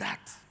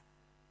that.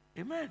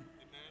 Amen. Amen.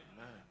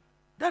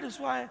 That is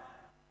why,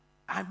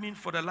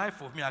 for the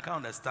life of me, I can't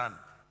understand.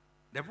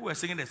 The people were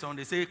singing the song,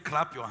 they say,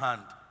 clap your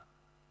hand.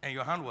 And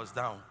your hand was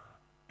down.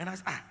 And I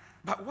said,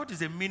 but what is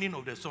the meaning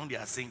of the song they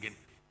are singing?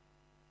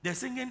 They're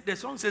singing, the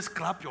song says,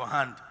 clap your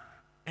hand.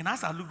 And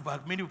as I look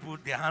back, many people,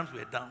 their hands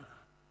were down.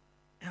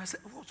 And I said,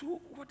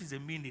 what is the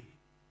meaning?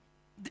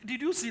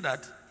 Did you see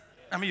that?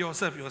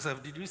 Yourself,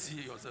 did you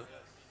see yourself?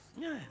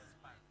 Yeah.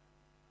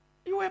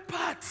 You were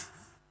part.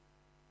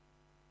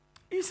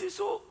 You see,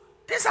 so,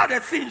 these are the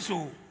things,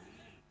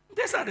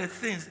 these are the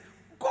things.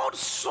 God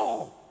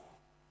saw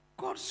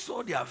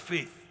their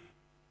faith.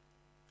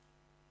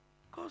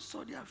 God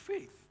saw their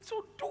faith.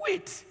 So do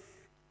it.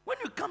 When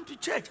you come to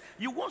church,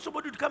 you want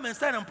somebody to come and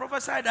stand and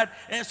prophesy that,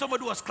 and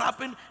somebody was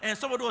clapping and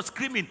somebody was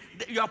screaming.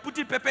 You are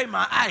putting pepper in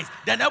my eyes.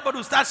 Then everybody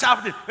will start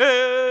shouting.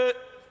 Hey.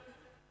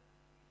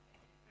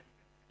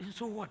 And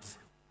so what?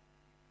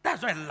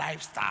 That's not a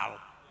lifestyle.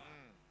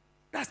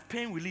 That's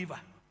pain reliever.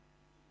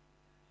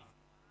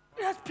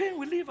 That's pain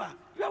reliever.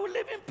 You are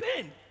living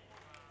pain.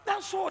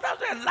 That's all. That's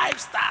not a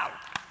lifestyle.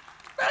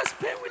 That's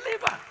pain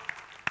reliever.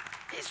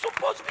 It's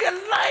supposed to be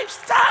a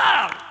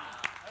lifestyle.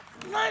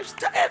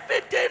 Lifestyle,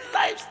 everyday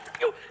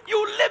lifestyle.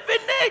 You live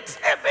in it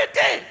every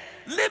day.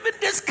 Living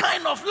this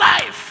kind of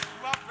life.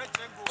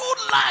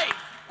 Good life.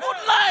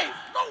 Good life.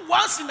 Not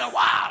once in a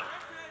while.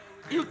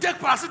 You take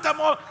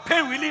paracetamol,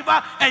 pain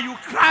reliever, and you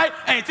cry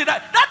and you think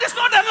that. That is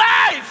not the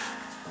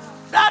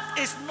life. That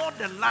is not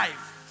the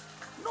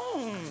life.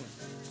 No.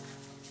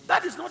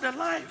 That is not the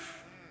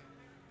life.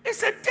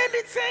 It's a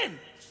daily thing.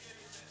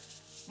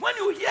 When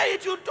you hear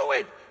it, you do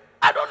it.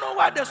 I don't know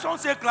why the song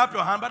says clap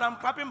your hand, but I'm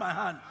clapping my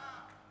hand.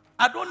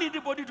 I don't need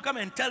anybody to come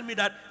and tell me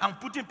that I'm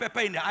putting pepper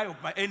in the eye of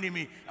my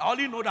enemy. I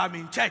only know that I'm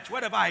in church.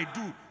 Whatever I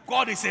do,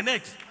 God is in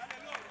it.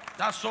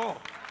 That's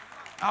all.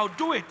 I'll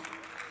do it.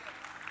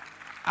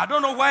 I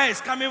don't know where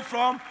it's coming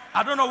from.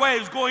 I don't know where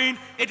it's going.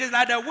 It is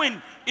like the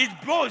wind. It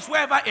blows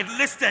wherever it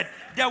listed.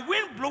 The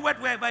wind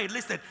bloweth wherever it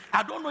listed.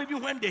 I don't know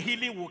even when the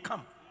healing will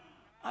come.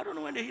 I don't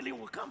know when the healing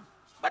will come.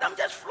 But I'm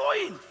just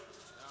flowing.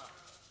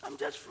 I'm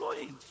just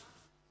flowing.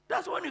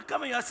 That's when you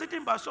come and you're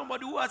sitting by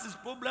somebody who has his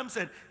problems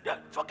and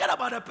forget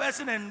about the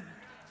person and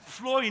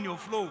flow in your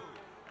flow.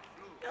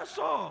 That's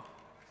all.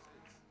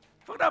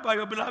 Forget about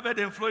your beloved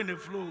and flow in the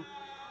flow.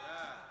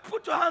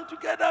 Put your hand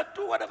together,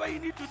 do whatever you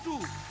need to do.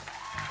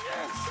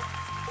 Yes.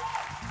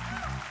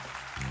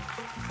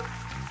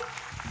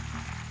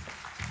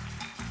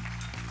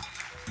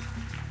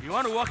 You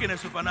want to walk in a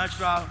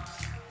supernatural?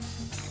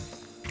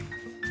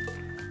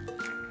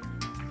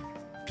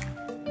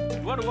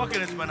 You want to walk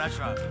in a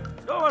supernatural?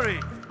 Don't worry.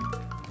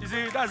 You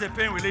see, that's a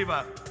pain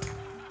reliever.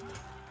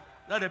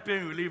 That's a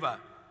pain reliever.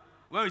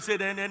 When we say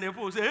that, then the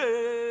people say,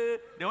 hey,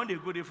 then when they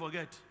go, they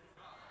forget.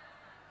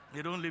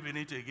 They don't live in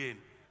it again.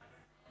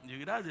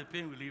 That's a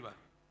pain reliever.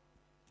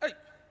 Hey.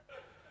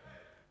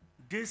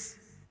 This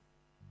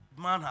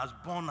man has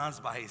born us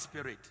by his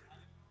spirit.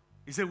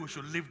 He said we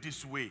should live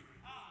this way.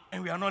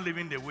 And we are not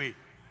living the way.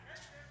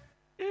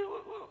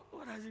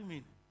 What does it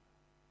mean?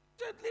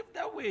 Just live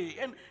that way.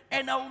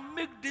 And I will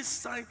make this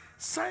sign.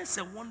 Signs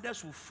and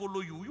wonders will follow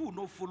you. You will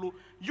not follow.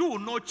 You will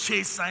not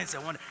chase signs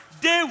and wonders.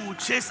 They will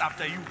chase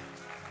after you.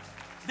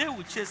 They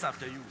will chase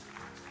after you.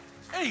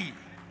 Hey.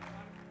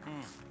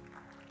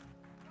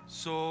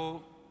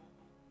 So,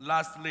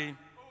 lastly,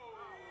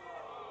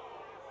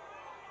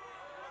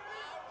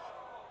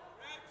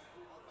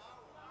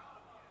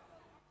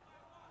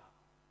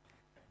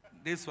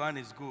 this one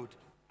is good.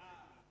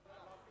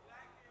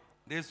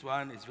 This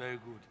one is very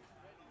good.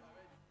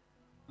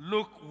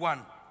 Luke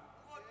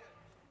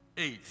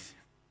 1:8.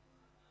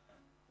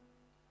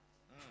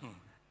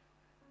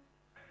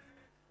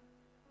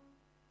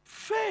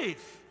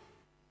 Faith.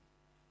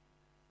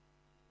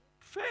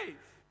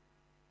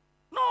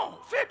 No,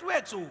 faith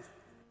works. Oh.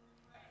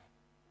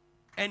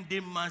 And they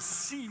must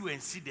see you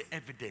and see the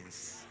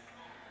evidence.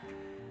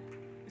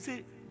 You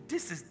see,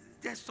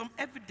 there's some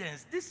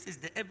evidence. This is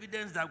the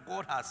evidence that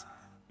God has.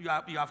 You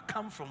have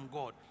come from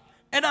God.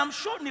 And I'm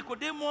sure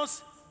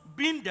Nicodemus,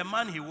 being the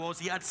man he was,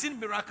 he had seen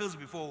miracles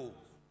before.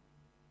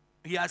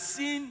 He has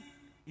seen,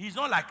 he's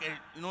not like,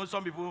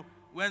 some people,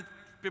 when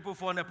people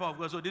fall in the power of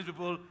God, so these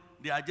people,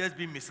 they are just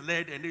being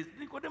misled. And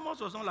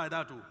Nicodemus was not like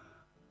that too.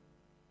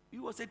 He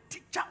was a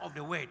teacher of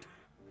the word.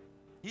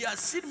 He has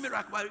seen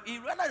miracles, but he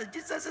realized that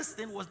Jesus'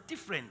 thing was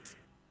different.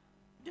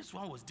 This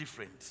one was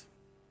different.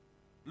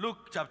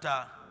 Luke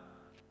chapter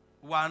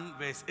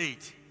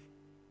 1:8.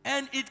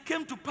 And it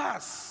came to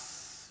pass.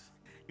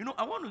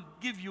 I want to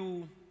give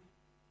you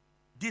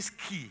this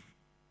key.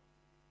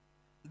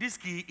 This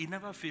key, it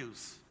never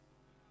fails.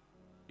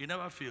 It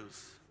never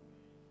fails.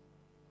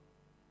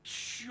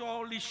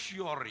 Surely,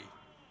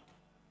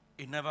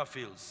 it never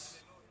fails.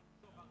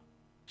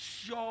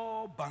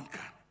 Sure banker.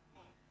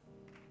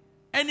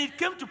 And it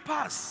came to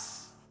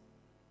pass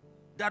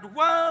that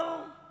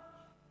while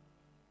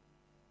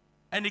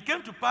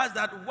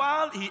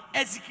he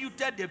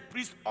executed the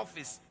priest's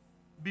office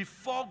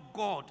before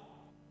God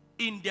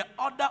in the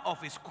order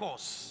of his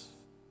course,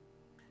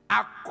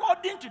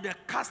 according to the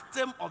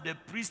custom of the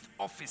priest's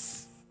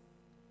office,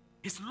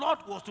 his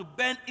lot was to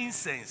burn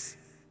incense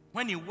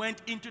when he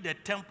went into the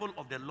temple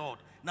of the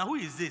Lord. Now, who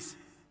is this?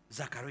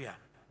 Zachariah.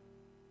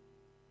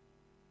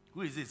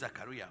 Who is this?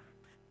 Zachariah.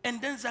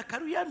 And then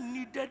Zachariah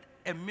needed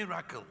a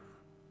miracle.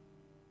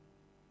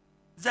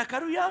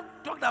 Zachariah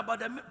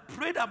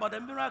prayed about the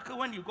miracle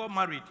when he got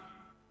married.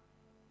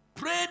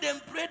 Prayed.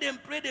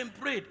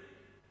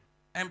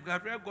 And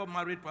Zachariah got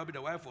married, probably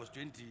the wife was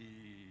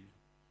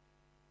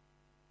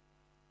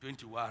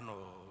 21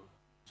 or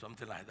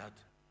something like that.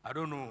 I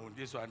don't know.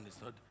 This one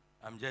is not.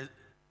 I'm just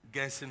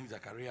guessing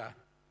Zachariah.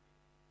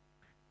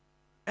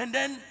 And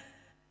then,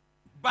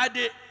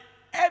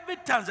 every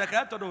time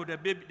Zachariah thought of the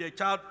baby,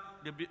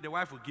 the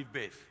wife would give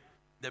birth,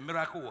 the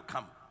miracle will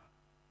come.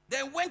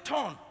 Then went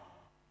on.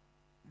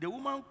 The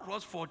woman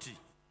crossed 40.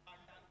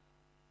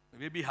 The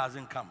baby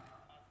hasn't come.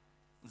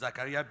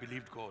 Zachariah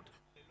believed God.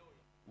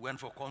 Went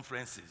for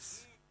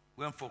conferences.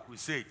 Went for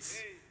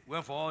crusades.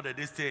 Went for all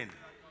this thing.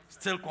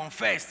 Still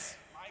confessed.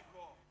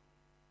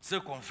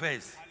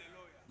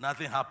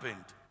 Nothing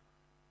happened.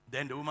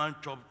 Then the woman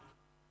chopped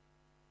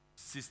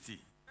 60.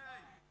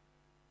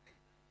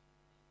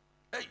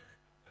 Hey.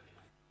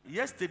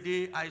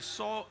 Yesterday, I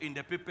saw in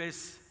the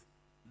papers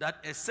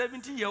that a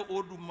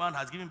 70-year-old woman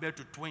has given birth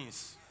to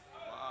twins.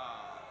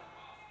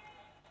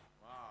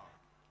 Wow.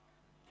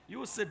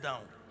 You sit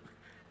down.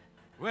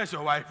 Where's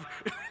your wife?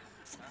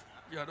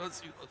 You are not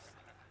serious.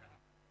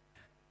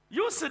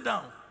 You sit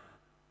down.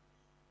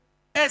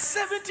 A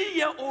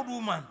 70-year-old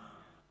woman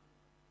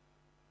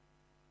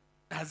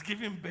has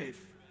given birth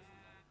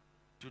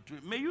to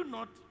twins. May you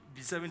not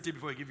be 70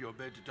 before you give your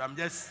birth to twins. I'm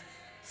just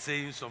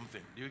saying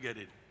something. Do you get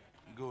it?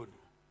 Good.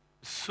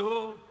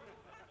 So,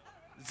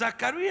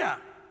 Zachariah,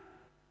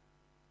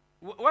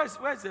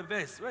 where's the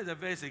verse? Where's the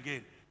verse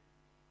again?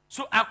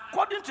 So,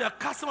 according to the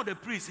custom of the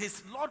priest,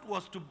 his lot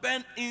was to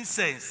burn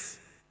incense.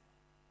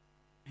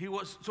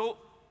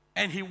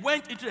 And he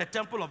went into the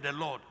temple of the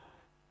Lord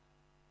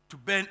to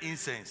burn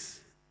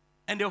incense.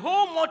 And the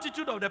whole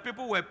multitude of the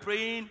people were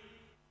praying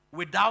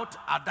without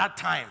at that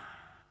time.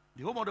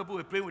 The whole multitude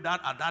were praying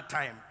without at that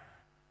time.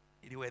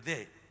 They were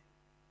there.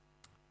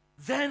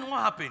 Then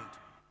what happened?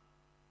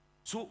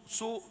 So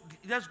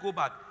let's go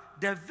back.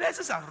 The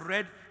verses I've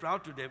read prior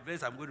to the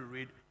verse I'm going to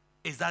read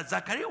is that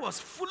Zachariah was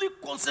fully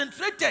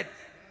concentrated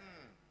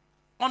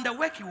on the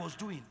work he was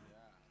doing.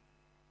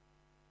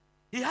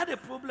 He had a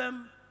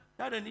problem,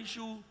 he had an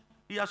issue,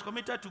 he has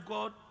committed to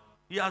God,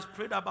 he has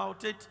prayed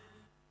about it,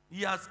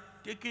 he has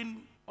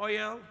taken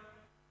oil,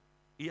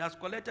 he has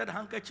collected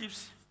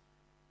handkerchiefs,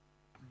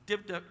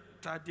 dipped your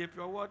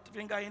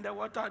finger in the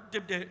water,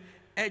 dipped the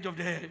edge of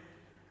the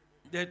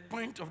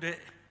point of the,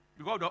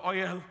 because of the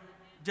oil,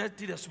 just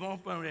did a small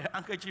point with a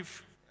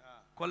handkerchief,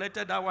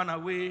 collected that one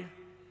away,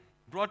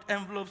 brought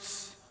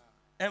envelopes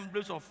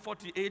of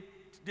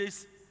 48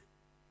 days.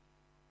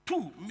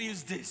 2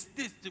 means this.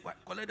 This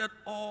collected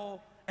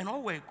all, and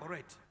all were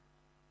correct.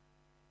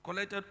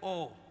 Collected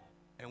all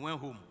and went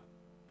home.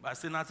 But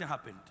still nothing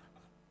happened.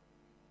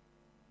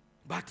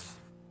 But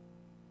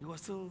he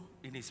was still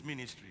in his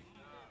ministry.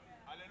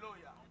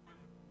 Hallelujah.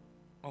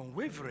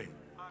 Unwavering.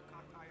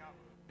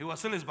 He was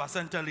still his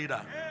Basanta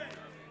leader.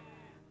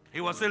 He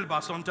was still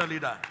Basanta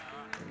leader.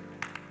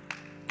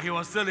 He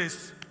was still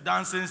his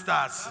dancing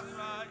stars.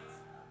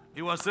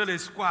 He was still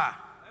his choir.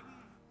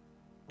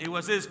 He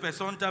was his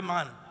presenter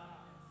man.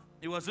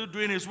 He was still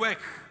doing his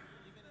work.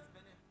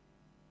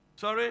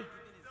 Sorry?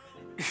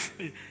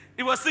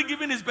 He was still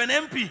giving his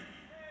benempi.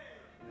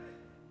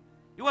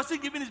 He was still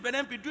giving his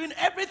benempi, doing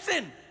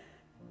everything.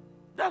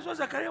 That's what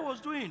Zachariah was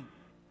doing.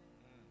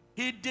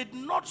 He did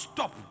not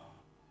stop.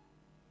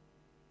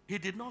 He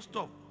did not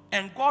stop.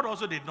 And God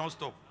also did not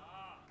stop.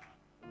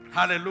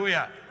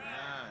 Hallelujah.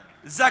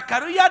 Amen.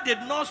 Zachariah did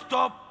not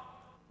stop.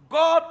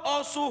 God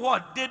also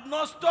what? Did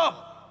not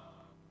stop.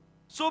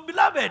 So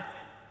beloved,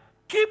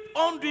 keep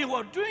on doing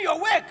what? Doing your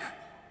work.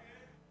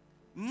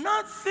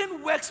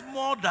 Nothing works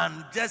more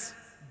than just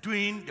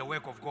doing the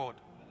work of God.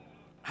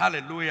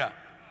 Hallelujah.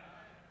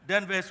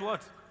 Then verse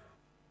what?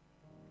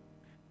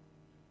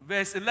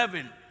 Verse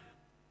 11.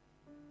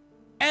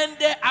 And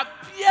there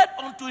appeared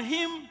unto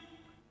him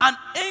an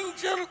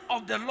angel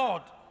of the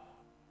Lord.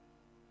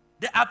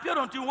 There appeared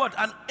unto him what?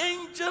 An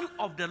angel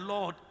of the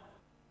Lord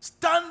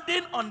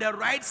standing on the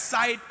right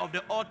side of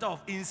the altar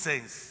of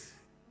incense.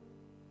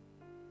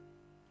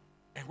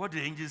 And what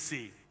did the angel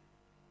say?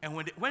 And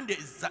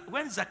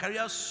when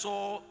Zacharias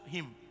saw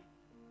him,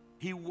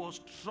 he was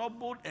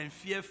troubled and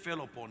fear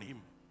fell upon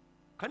him.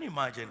 Can you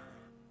imagine?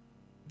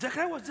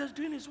 Zachariah was just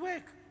doing his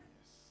work.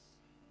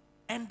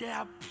 And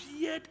there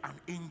appeared an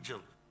angel.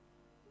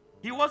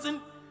 He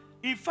wasn't,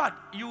 in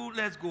fact,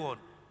 let's go on.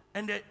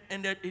 And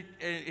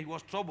he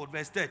was troubled.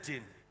 Verse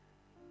 13.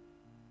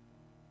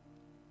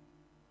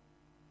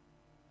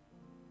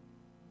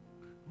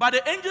 But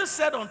the angel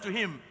said unto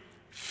him,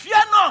 fear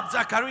not,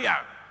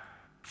 Zachariah.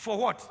 For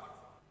what?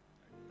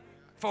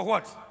 For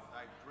what?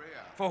 Thy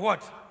prayer. For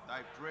what?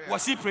 Thy prayer.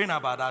 Was he praying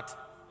about that?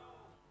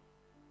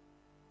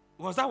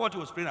 Was that what he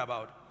was praying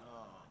about?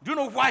 No. Do you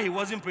know why he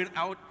wasn't praying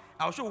out?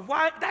 I'll show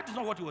why. That is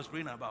not what he was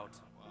praying about.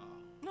 Wow.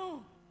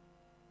 No.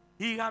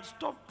 He had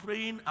stopped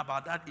praying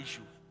about that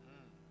issue.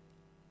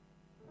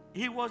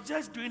 He was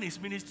just doing his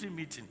ministry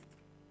meeting.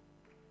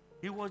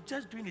 He was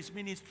just doing his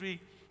ministry.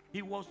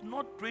 He was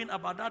not praying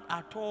about that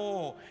at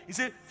all. He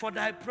said, for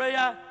thy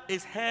prayer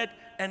is heard,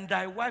 and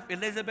thy wife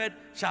Elizabeth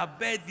shall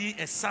bear thee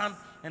a son,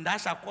 and thou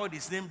shalt call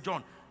his name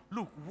John.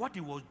 Look, what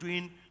he was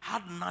doing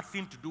had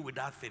nothing to do with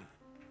that thing.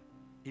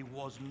 He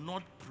was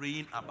not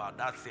praying about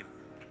that thing.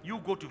 You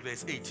go to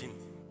verse 18.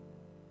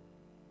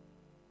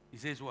 He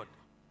says what?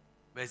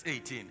 Verse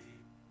 18.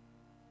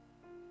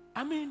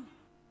 And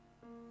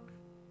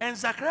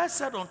Zachariah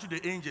said unto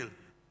the angel,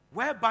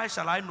 whereby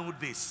shall I know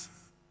this?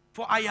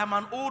 For I am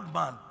an old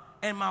man,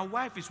 and my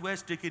wife is well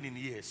stricken in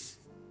years.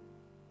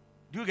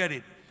 Do you get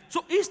it?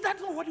 So is that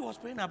not what he was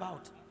praying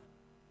about?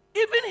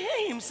 Even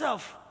he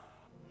himself.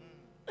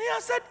 He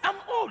has said, I'm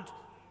old.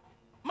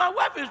 My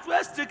wife is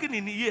well stricken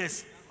in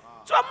years.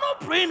 So I'm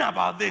not praying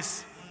about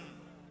this.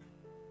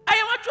 I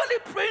am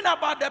actually praying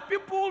about the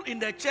people in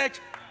the church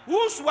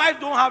whose wives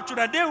don't have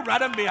children. They would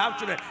rather may have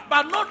children.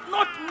 But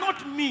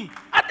not me.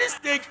 At this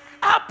stage,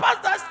 I have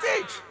passed that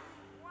stage.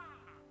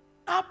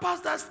 I have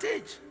passed that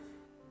stage.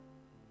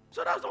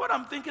 So that's not what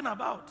I'm thinking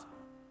about.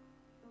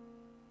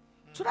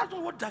 So that's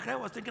not what Zachariah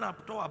was thinking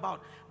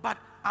about. But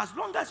as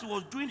long as he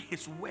was doing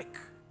his work,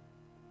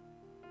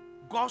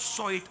 God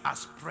saw it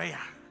as prayer.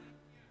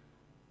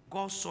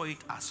 God saw it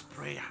as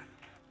prayer.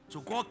 So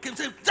God came and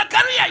said,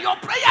 Zachariah, your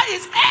prayer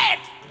is heard.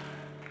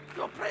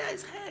 Your prayer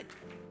is heard.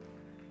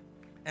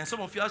 And some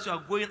of you, as you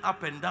are going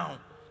up and down,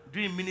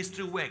 doing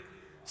ministry work,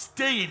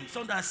 staying,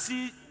 sometimes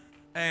see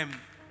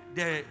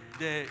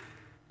the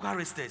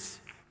choristers.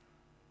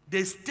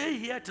 They stay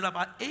here till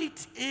about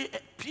 8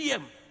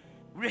 p.m.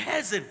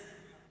 rehearsing.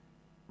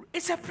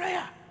 It's a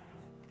prayer.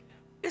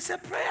 It's a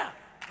prayer.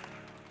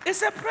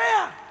 It's a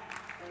prayer.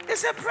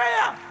 It's a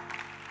prayer.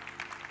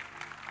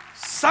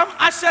 Some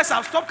ushers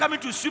have stopped coming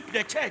to sweep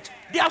the church.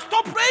 They have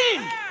stopped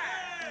praying.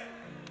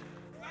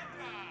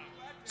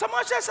 Some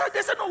ushers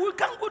they said, no, we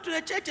can't go to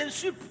the church and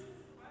sweep.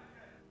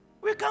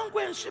 We can't go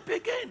and sweep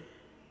again.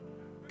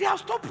 They have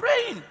stopped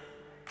praying.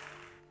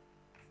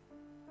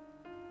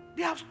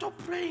 They have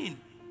stopped praying.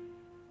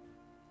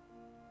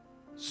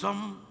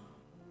 I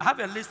have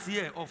a list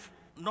here of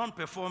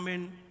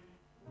non-performing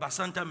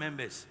Basanta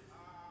members.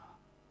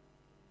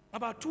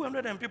 About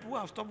 200 people who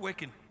have stopped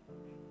working.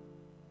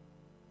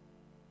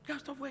 They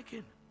have stopped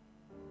working.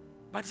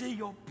 But say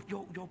your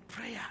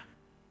prayer,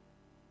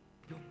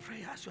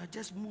 as you are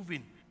just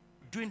moving,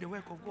 doing the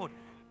work of God.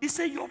 He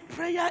said your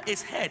prayer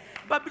is heard.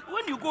 But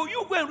when you go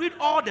and read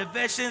all the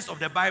versions of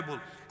the Bible.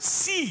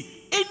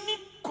 See any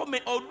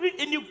comment or read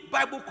any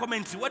Bible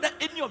commentary, whether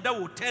any of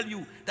them will tell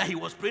you that he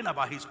was praying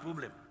about his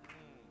problem.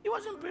 He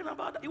wasn't praying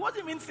about that. He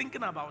wasn't even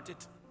thinking about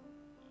it.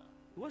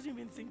 He wasn't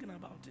even thinking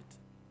about it.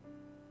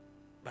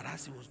 But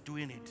as he was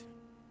doing it,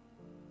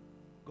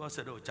 God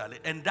said, oh, Charlie.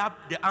 And that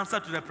the answer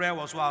to the prayer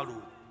was what?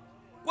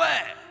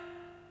 Where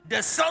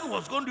the Son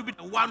was going to be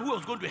the one who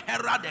was going to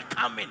herald the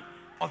coming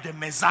of the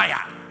Messiah.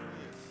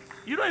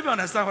 You don't even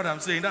understand what I'm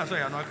saying. That's why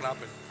you're not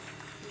clapping.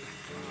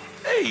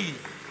 Hey.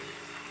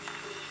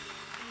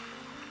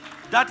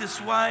 That is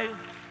why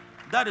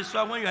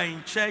when you are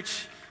in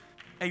church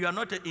and you are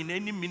not in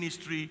any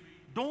ministry,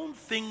 don't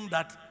think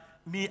that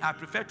I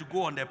prefer to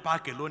go on the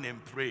park alone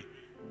and pray.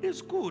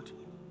 It's good.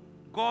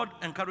 God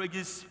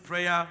encourages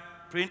prayer,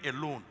 praying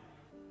alone.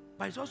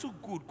 But it's also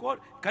good. God,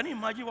 can you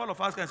imagine all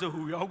of us can say,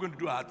 we are all going to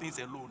do our things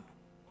alone?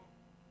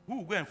 Who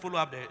will go and follow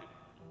up the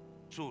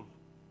soul?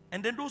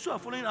 And then those who are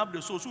following up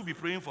the souls, who will be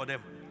praying for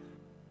them?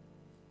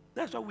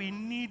 That's why we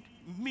need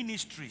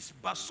ministries,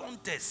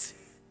 basantes.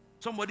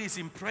 Somebody is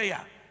in prayer.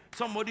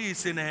 Somebody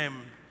is in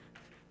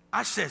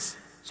ashes.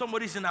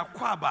 Somebody is in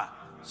Aquaba.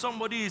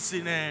 Somebody is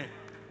in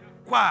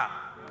Kwa.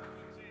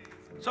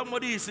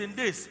 Somebody is in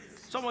this.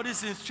 Somebody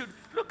is in...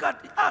 Look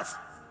at us.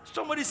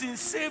 Somebody is in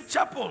Save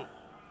Chapel.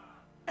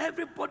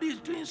 Everybody is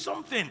doing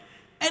something.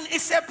 And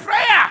it's a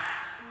prayer.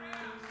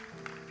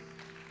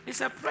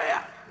 It's a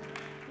prayer.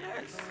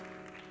 Yes.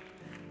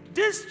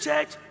 This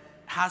church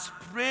has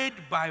prayed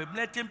by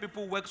letting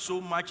people work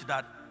so much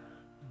that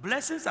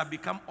blessings have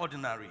become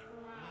ordinary.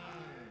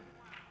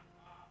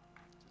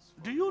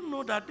 Do you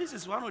know that this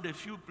is one of the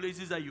few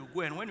places that you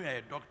go and when you are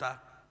a doctor,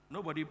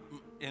 nobody,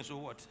 and so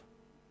what?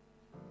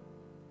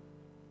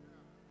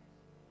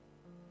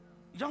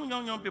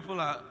 Young people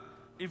are,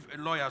 if a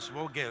lawyer,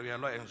 small girl, you're a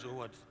lawyer, and so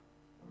what?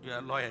 You're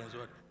a lawyer, and so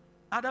what?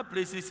 Other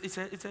places,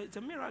 it's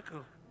a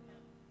miracle.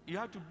 You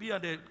have to be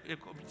at a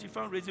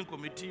fundraising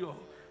committee, or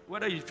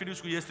whether you finished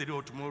school yesterday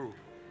or tomorrow.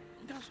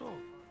 That's all.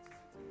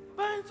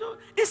 But so,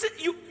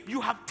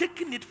 you have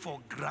taken it for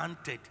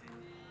granted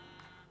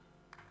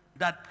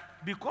that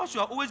because you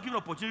are always given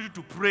opportunity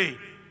to pray,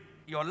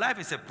 your life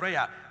is a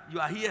prayer. You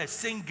are here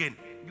singing.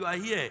 You are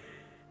here.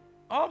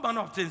 All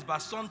manner of things,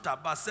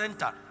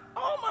 basanta,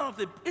 all manner of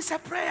things. It's a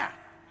prayer.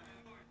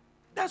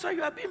 That's why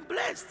you are being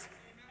blessed.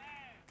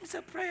 It's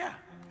a prayer.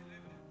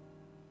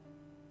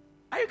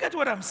 Are you getting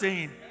what I'm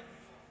saying?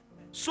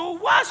 So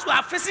whilst you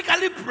are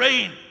physically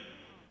praying,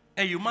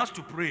 and you must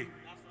to pray,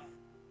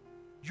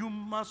 you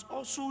must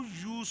also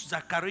use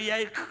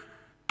Zachariahic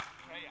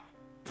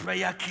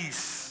prayer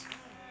keys.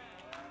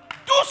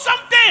 Do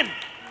something.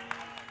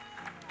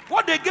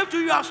 What they gave to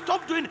you, you have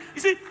stopped doing.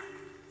 You see,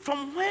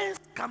 from whence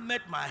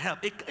cometh my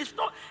help? It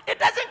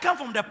doesn't come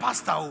from the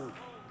pastor. Oh.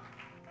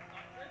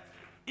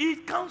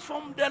 It comes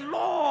from the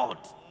Lord.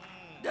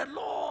 The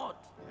Lord.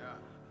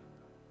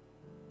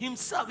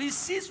 Himself. He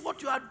sees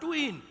what you are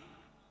doing.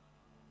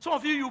 Some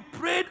of you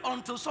prayed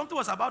until something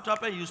was about to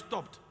happen, you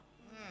stopped.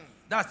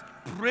 That's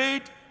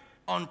prayed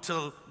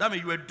until, that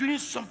means you were doing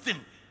something.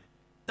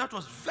 That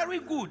was very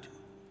good.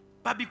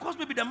 But because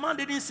maybe the man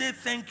didn't say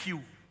thank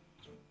you,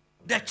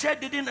 the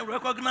church didn't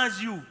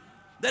recognize you,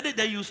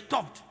 that you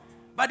stopped.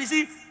 But you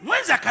see,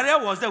 when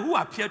Zachariah was there, who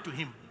appeared to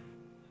him?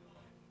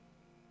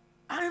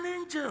 An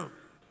angel.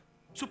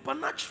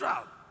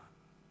 Supernatural.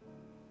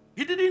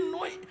 He didn't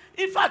know it.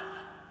 In fact,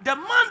 the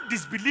man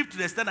disbelieved to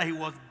the extent that he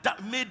was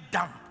made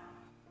dumb.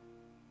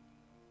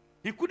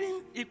 He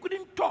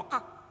couldn't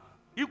talk.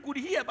 He could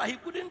hear, but he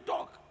couldn't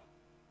talk.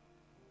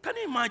 Can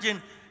you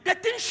imagine? The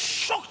thing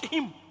shocked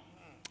him.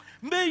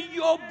 May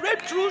your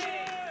breakthrough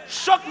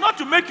shock, not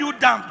to make you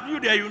dumb.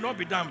 You there, you will not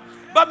be dumb.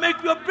 But make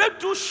your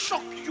breakthrough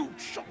shock you.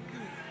 Shock you.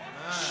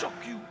 Shock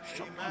you.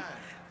 Shock you.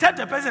 Tell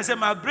the person, say,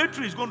 my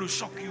breakthrough is going to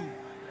shock you.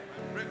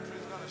 My breakthrough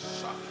is going to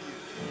shock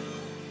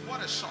you.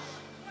 What a shock.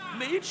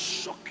 May it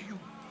shock you.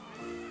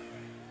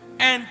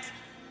 And,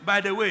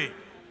 by the way,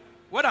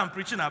 what I'm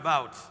preaching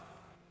about,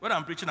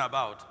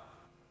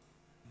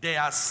 there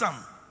are some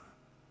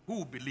who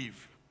will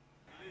believe.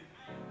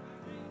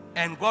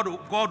 And God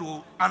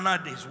will honor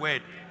his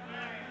word.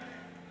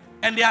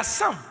 And there are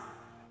some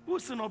who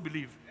still not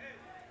believe.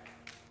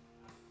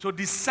 So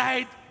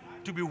decide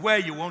to be where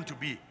you want to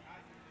be.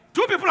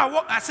 Two people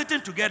are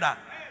sitting together.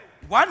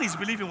 One is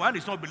believing, one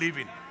is not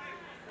believing.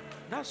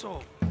 That's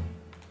all.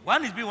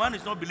 One is believing, one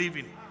is not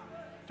believing.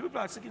 Two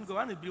people are sitting together,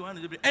 one is believing, one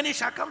is not believing. And it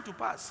shall come to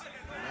pass.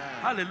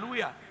 Amen.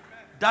 Hallelujah.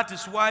 That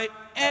is why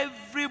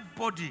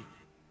everybody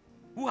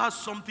who has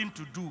something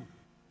to do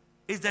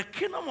is the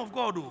kingdom of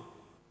God. Oh.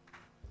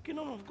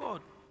 Kingdom of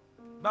God.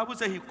 Bible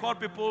says he called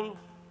people,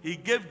 he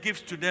gave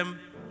gifts to them,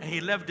 and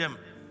he left them.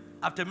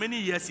 After many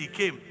years, he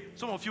came.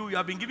 Some of you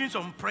have been given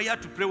some prayer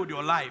to pray with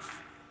your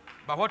life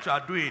about what you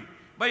are doing,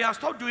 but you have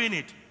stopped doing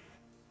it.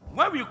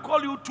 When we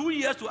call you 2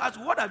 years to ask,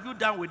 what have you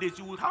done with this?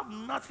 You will have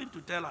nothing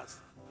to tell us.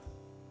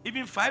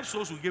 Even 5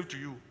 souls will give to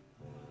you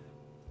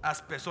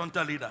as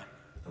personal leader.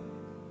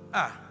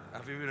 I've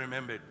even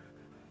remembered.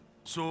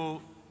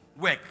 So,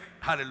 work.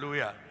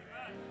 Hallelujah.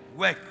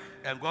 Work,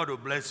 and God will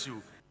bless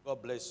you.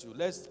 God bless you.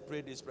 Let's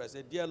pray this prayer.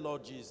 Say, dear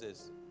Lord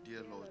Jesus.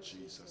 Dear Lord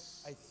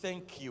Jesus. I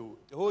thank you.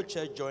 The whole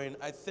church join.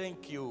 I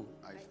thank you.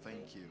 I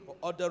thank you. For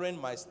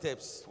ordering my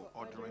steps. For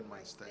ordering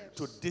my steps.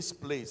 To this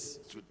place.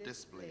 To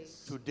this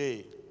place.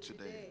 Today.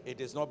 Today.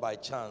 It is not by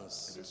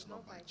chance. It is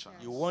not by chance.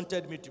 You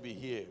wanted me to be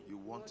here. You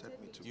wanted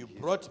me to be here. You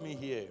brought me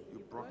here.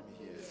 You brought me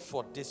here.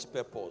 For this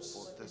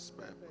purpose. For this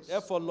purpose.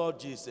 Therefore, Lord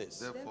Jesus.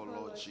 Therefore,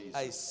 Lord Jesus.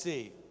 I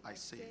say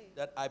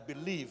that I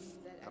believe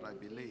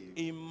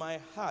in my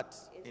heart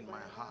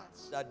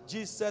that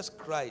Jesus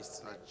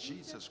Christ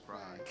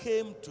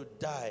came to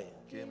die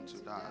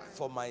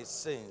for my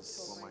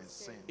sins.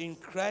 In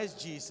Christ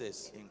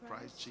Jesus,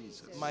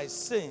 my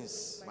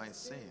sins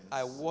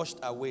I washed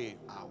away.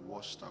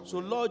 So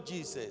Lord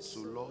Jesus,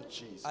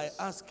 I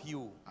ask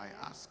you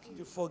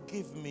to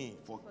forgive me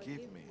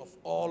of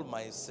all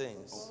my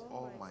sins.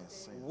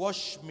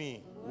 Wash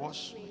me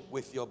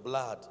with your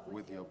blood.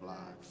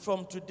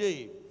 From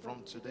today,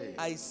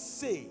 I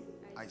say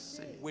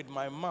with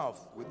my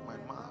mouth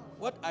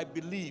what I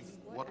believe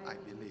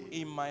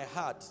in my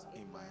heart,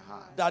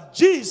 that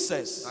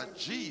Jesus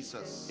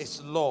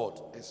is Lord.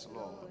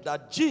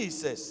 That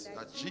Jesus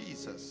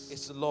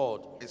is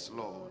Lord.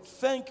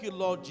 Thank you,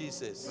 Lord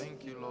Jesus,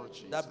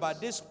 that by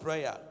this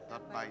prayer,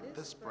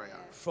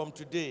 from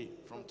today,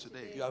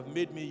 you have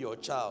made me your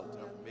child,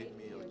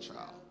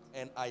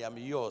 and I am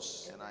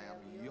yours,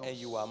 and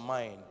you are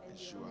mine.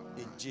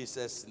 In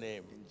Jesus'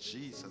 name.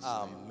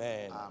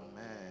 Amen.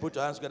 Put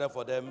your hands together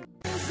for them.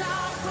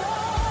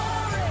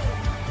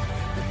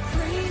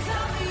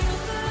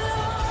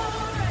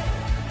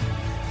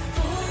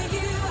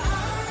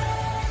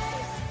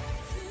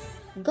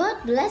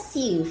 God bless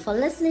you for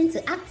listening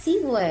to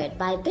Active Word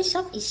by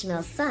Bishop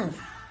Ishmael Sam.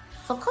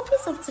 For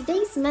copies of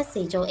today's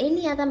message or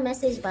any other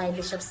message by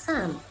Bishop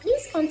Sam,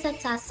 please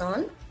contact us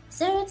on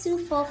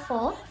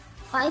 0244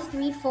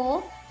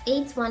 534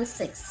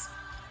 816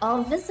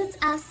 or visit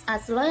us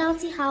at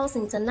Loyalty House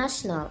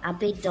International,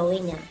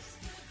 Abbey-Dawenya.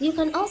 You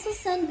can also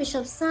send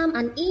Bishop Sam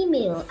an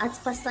email at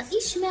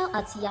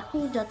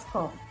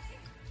pastorishmael@yahoo.com.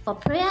 For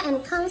prayer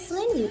and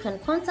counseling, you can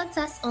contact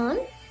us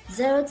on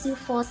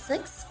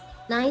 0246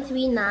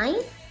 939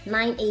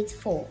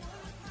 984.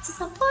 To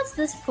support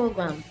this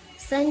program,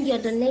 send your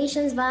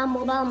donations via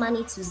mobile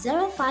money to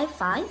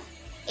 055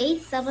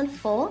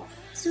 874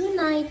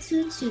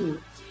 2922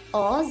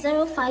 or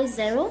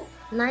 050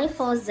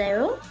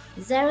 940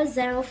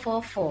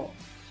 0044.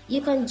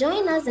 You can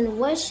join us in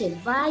worship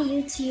via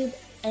YouTube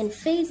and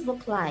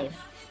Facebook Live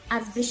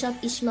at Bishop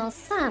Ishmael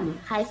Sam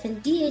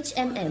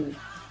 -DHMM.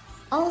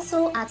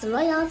 Also at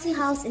Loyalty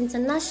House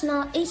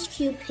International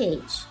HQ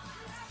page.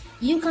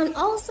 You can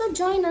also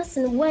join us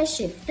in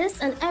worship this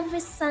and every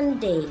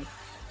Sunday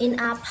in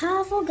our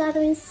powerful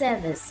gathering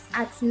service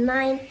at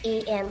 9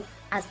 a.m.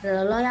 at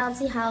the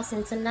Loyalty House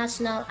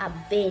International,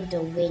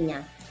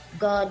 Abbey-Dawenya.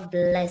 God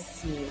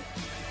bless you.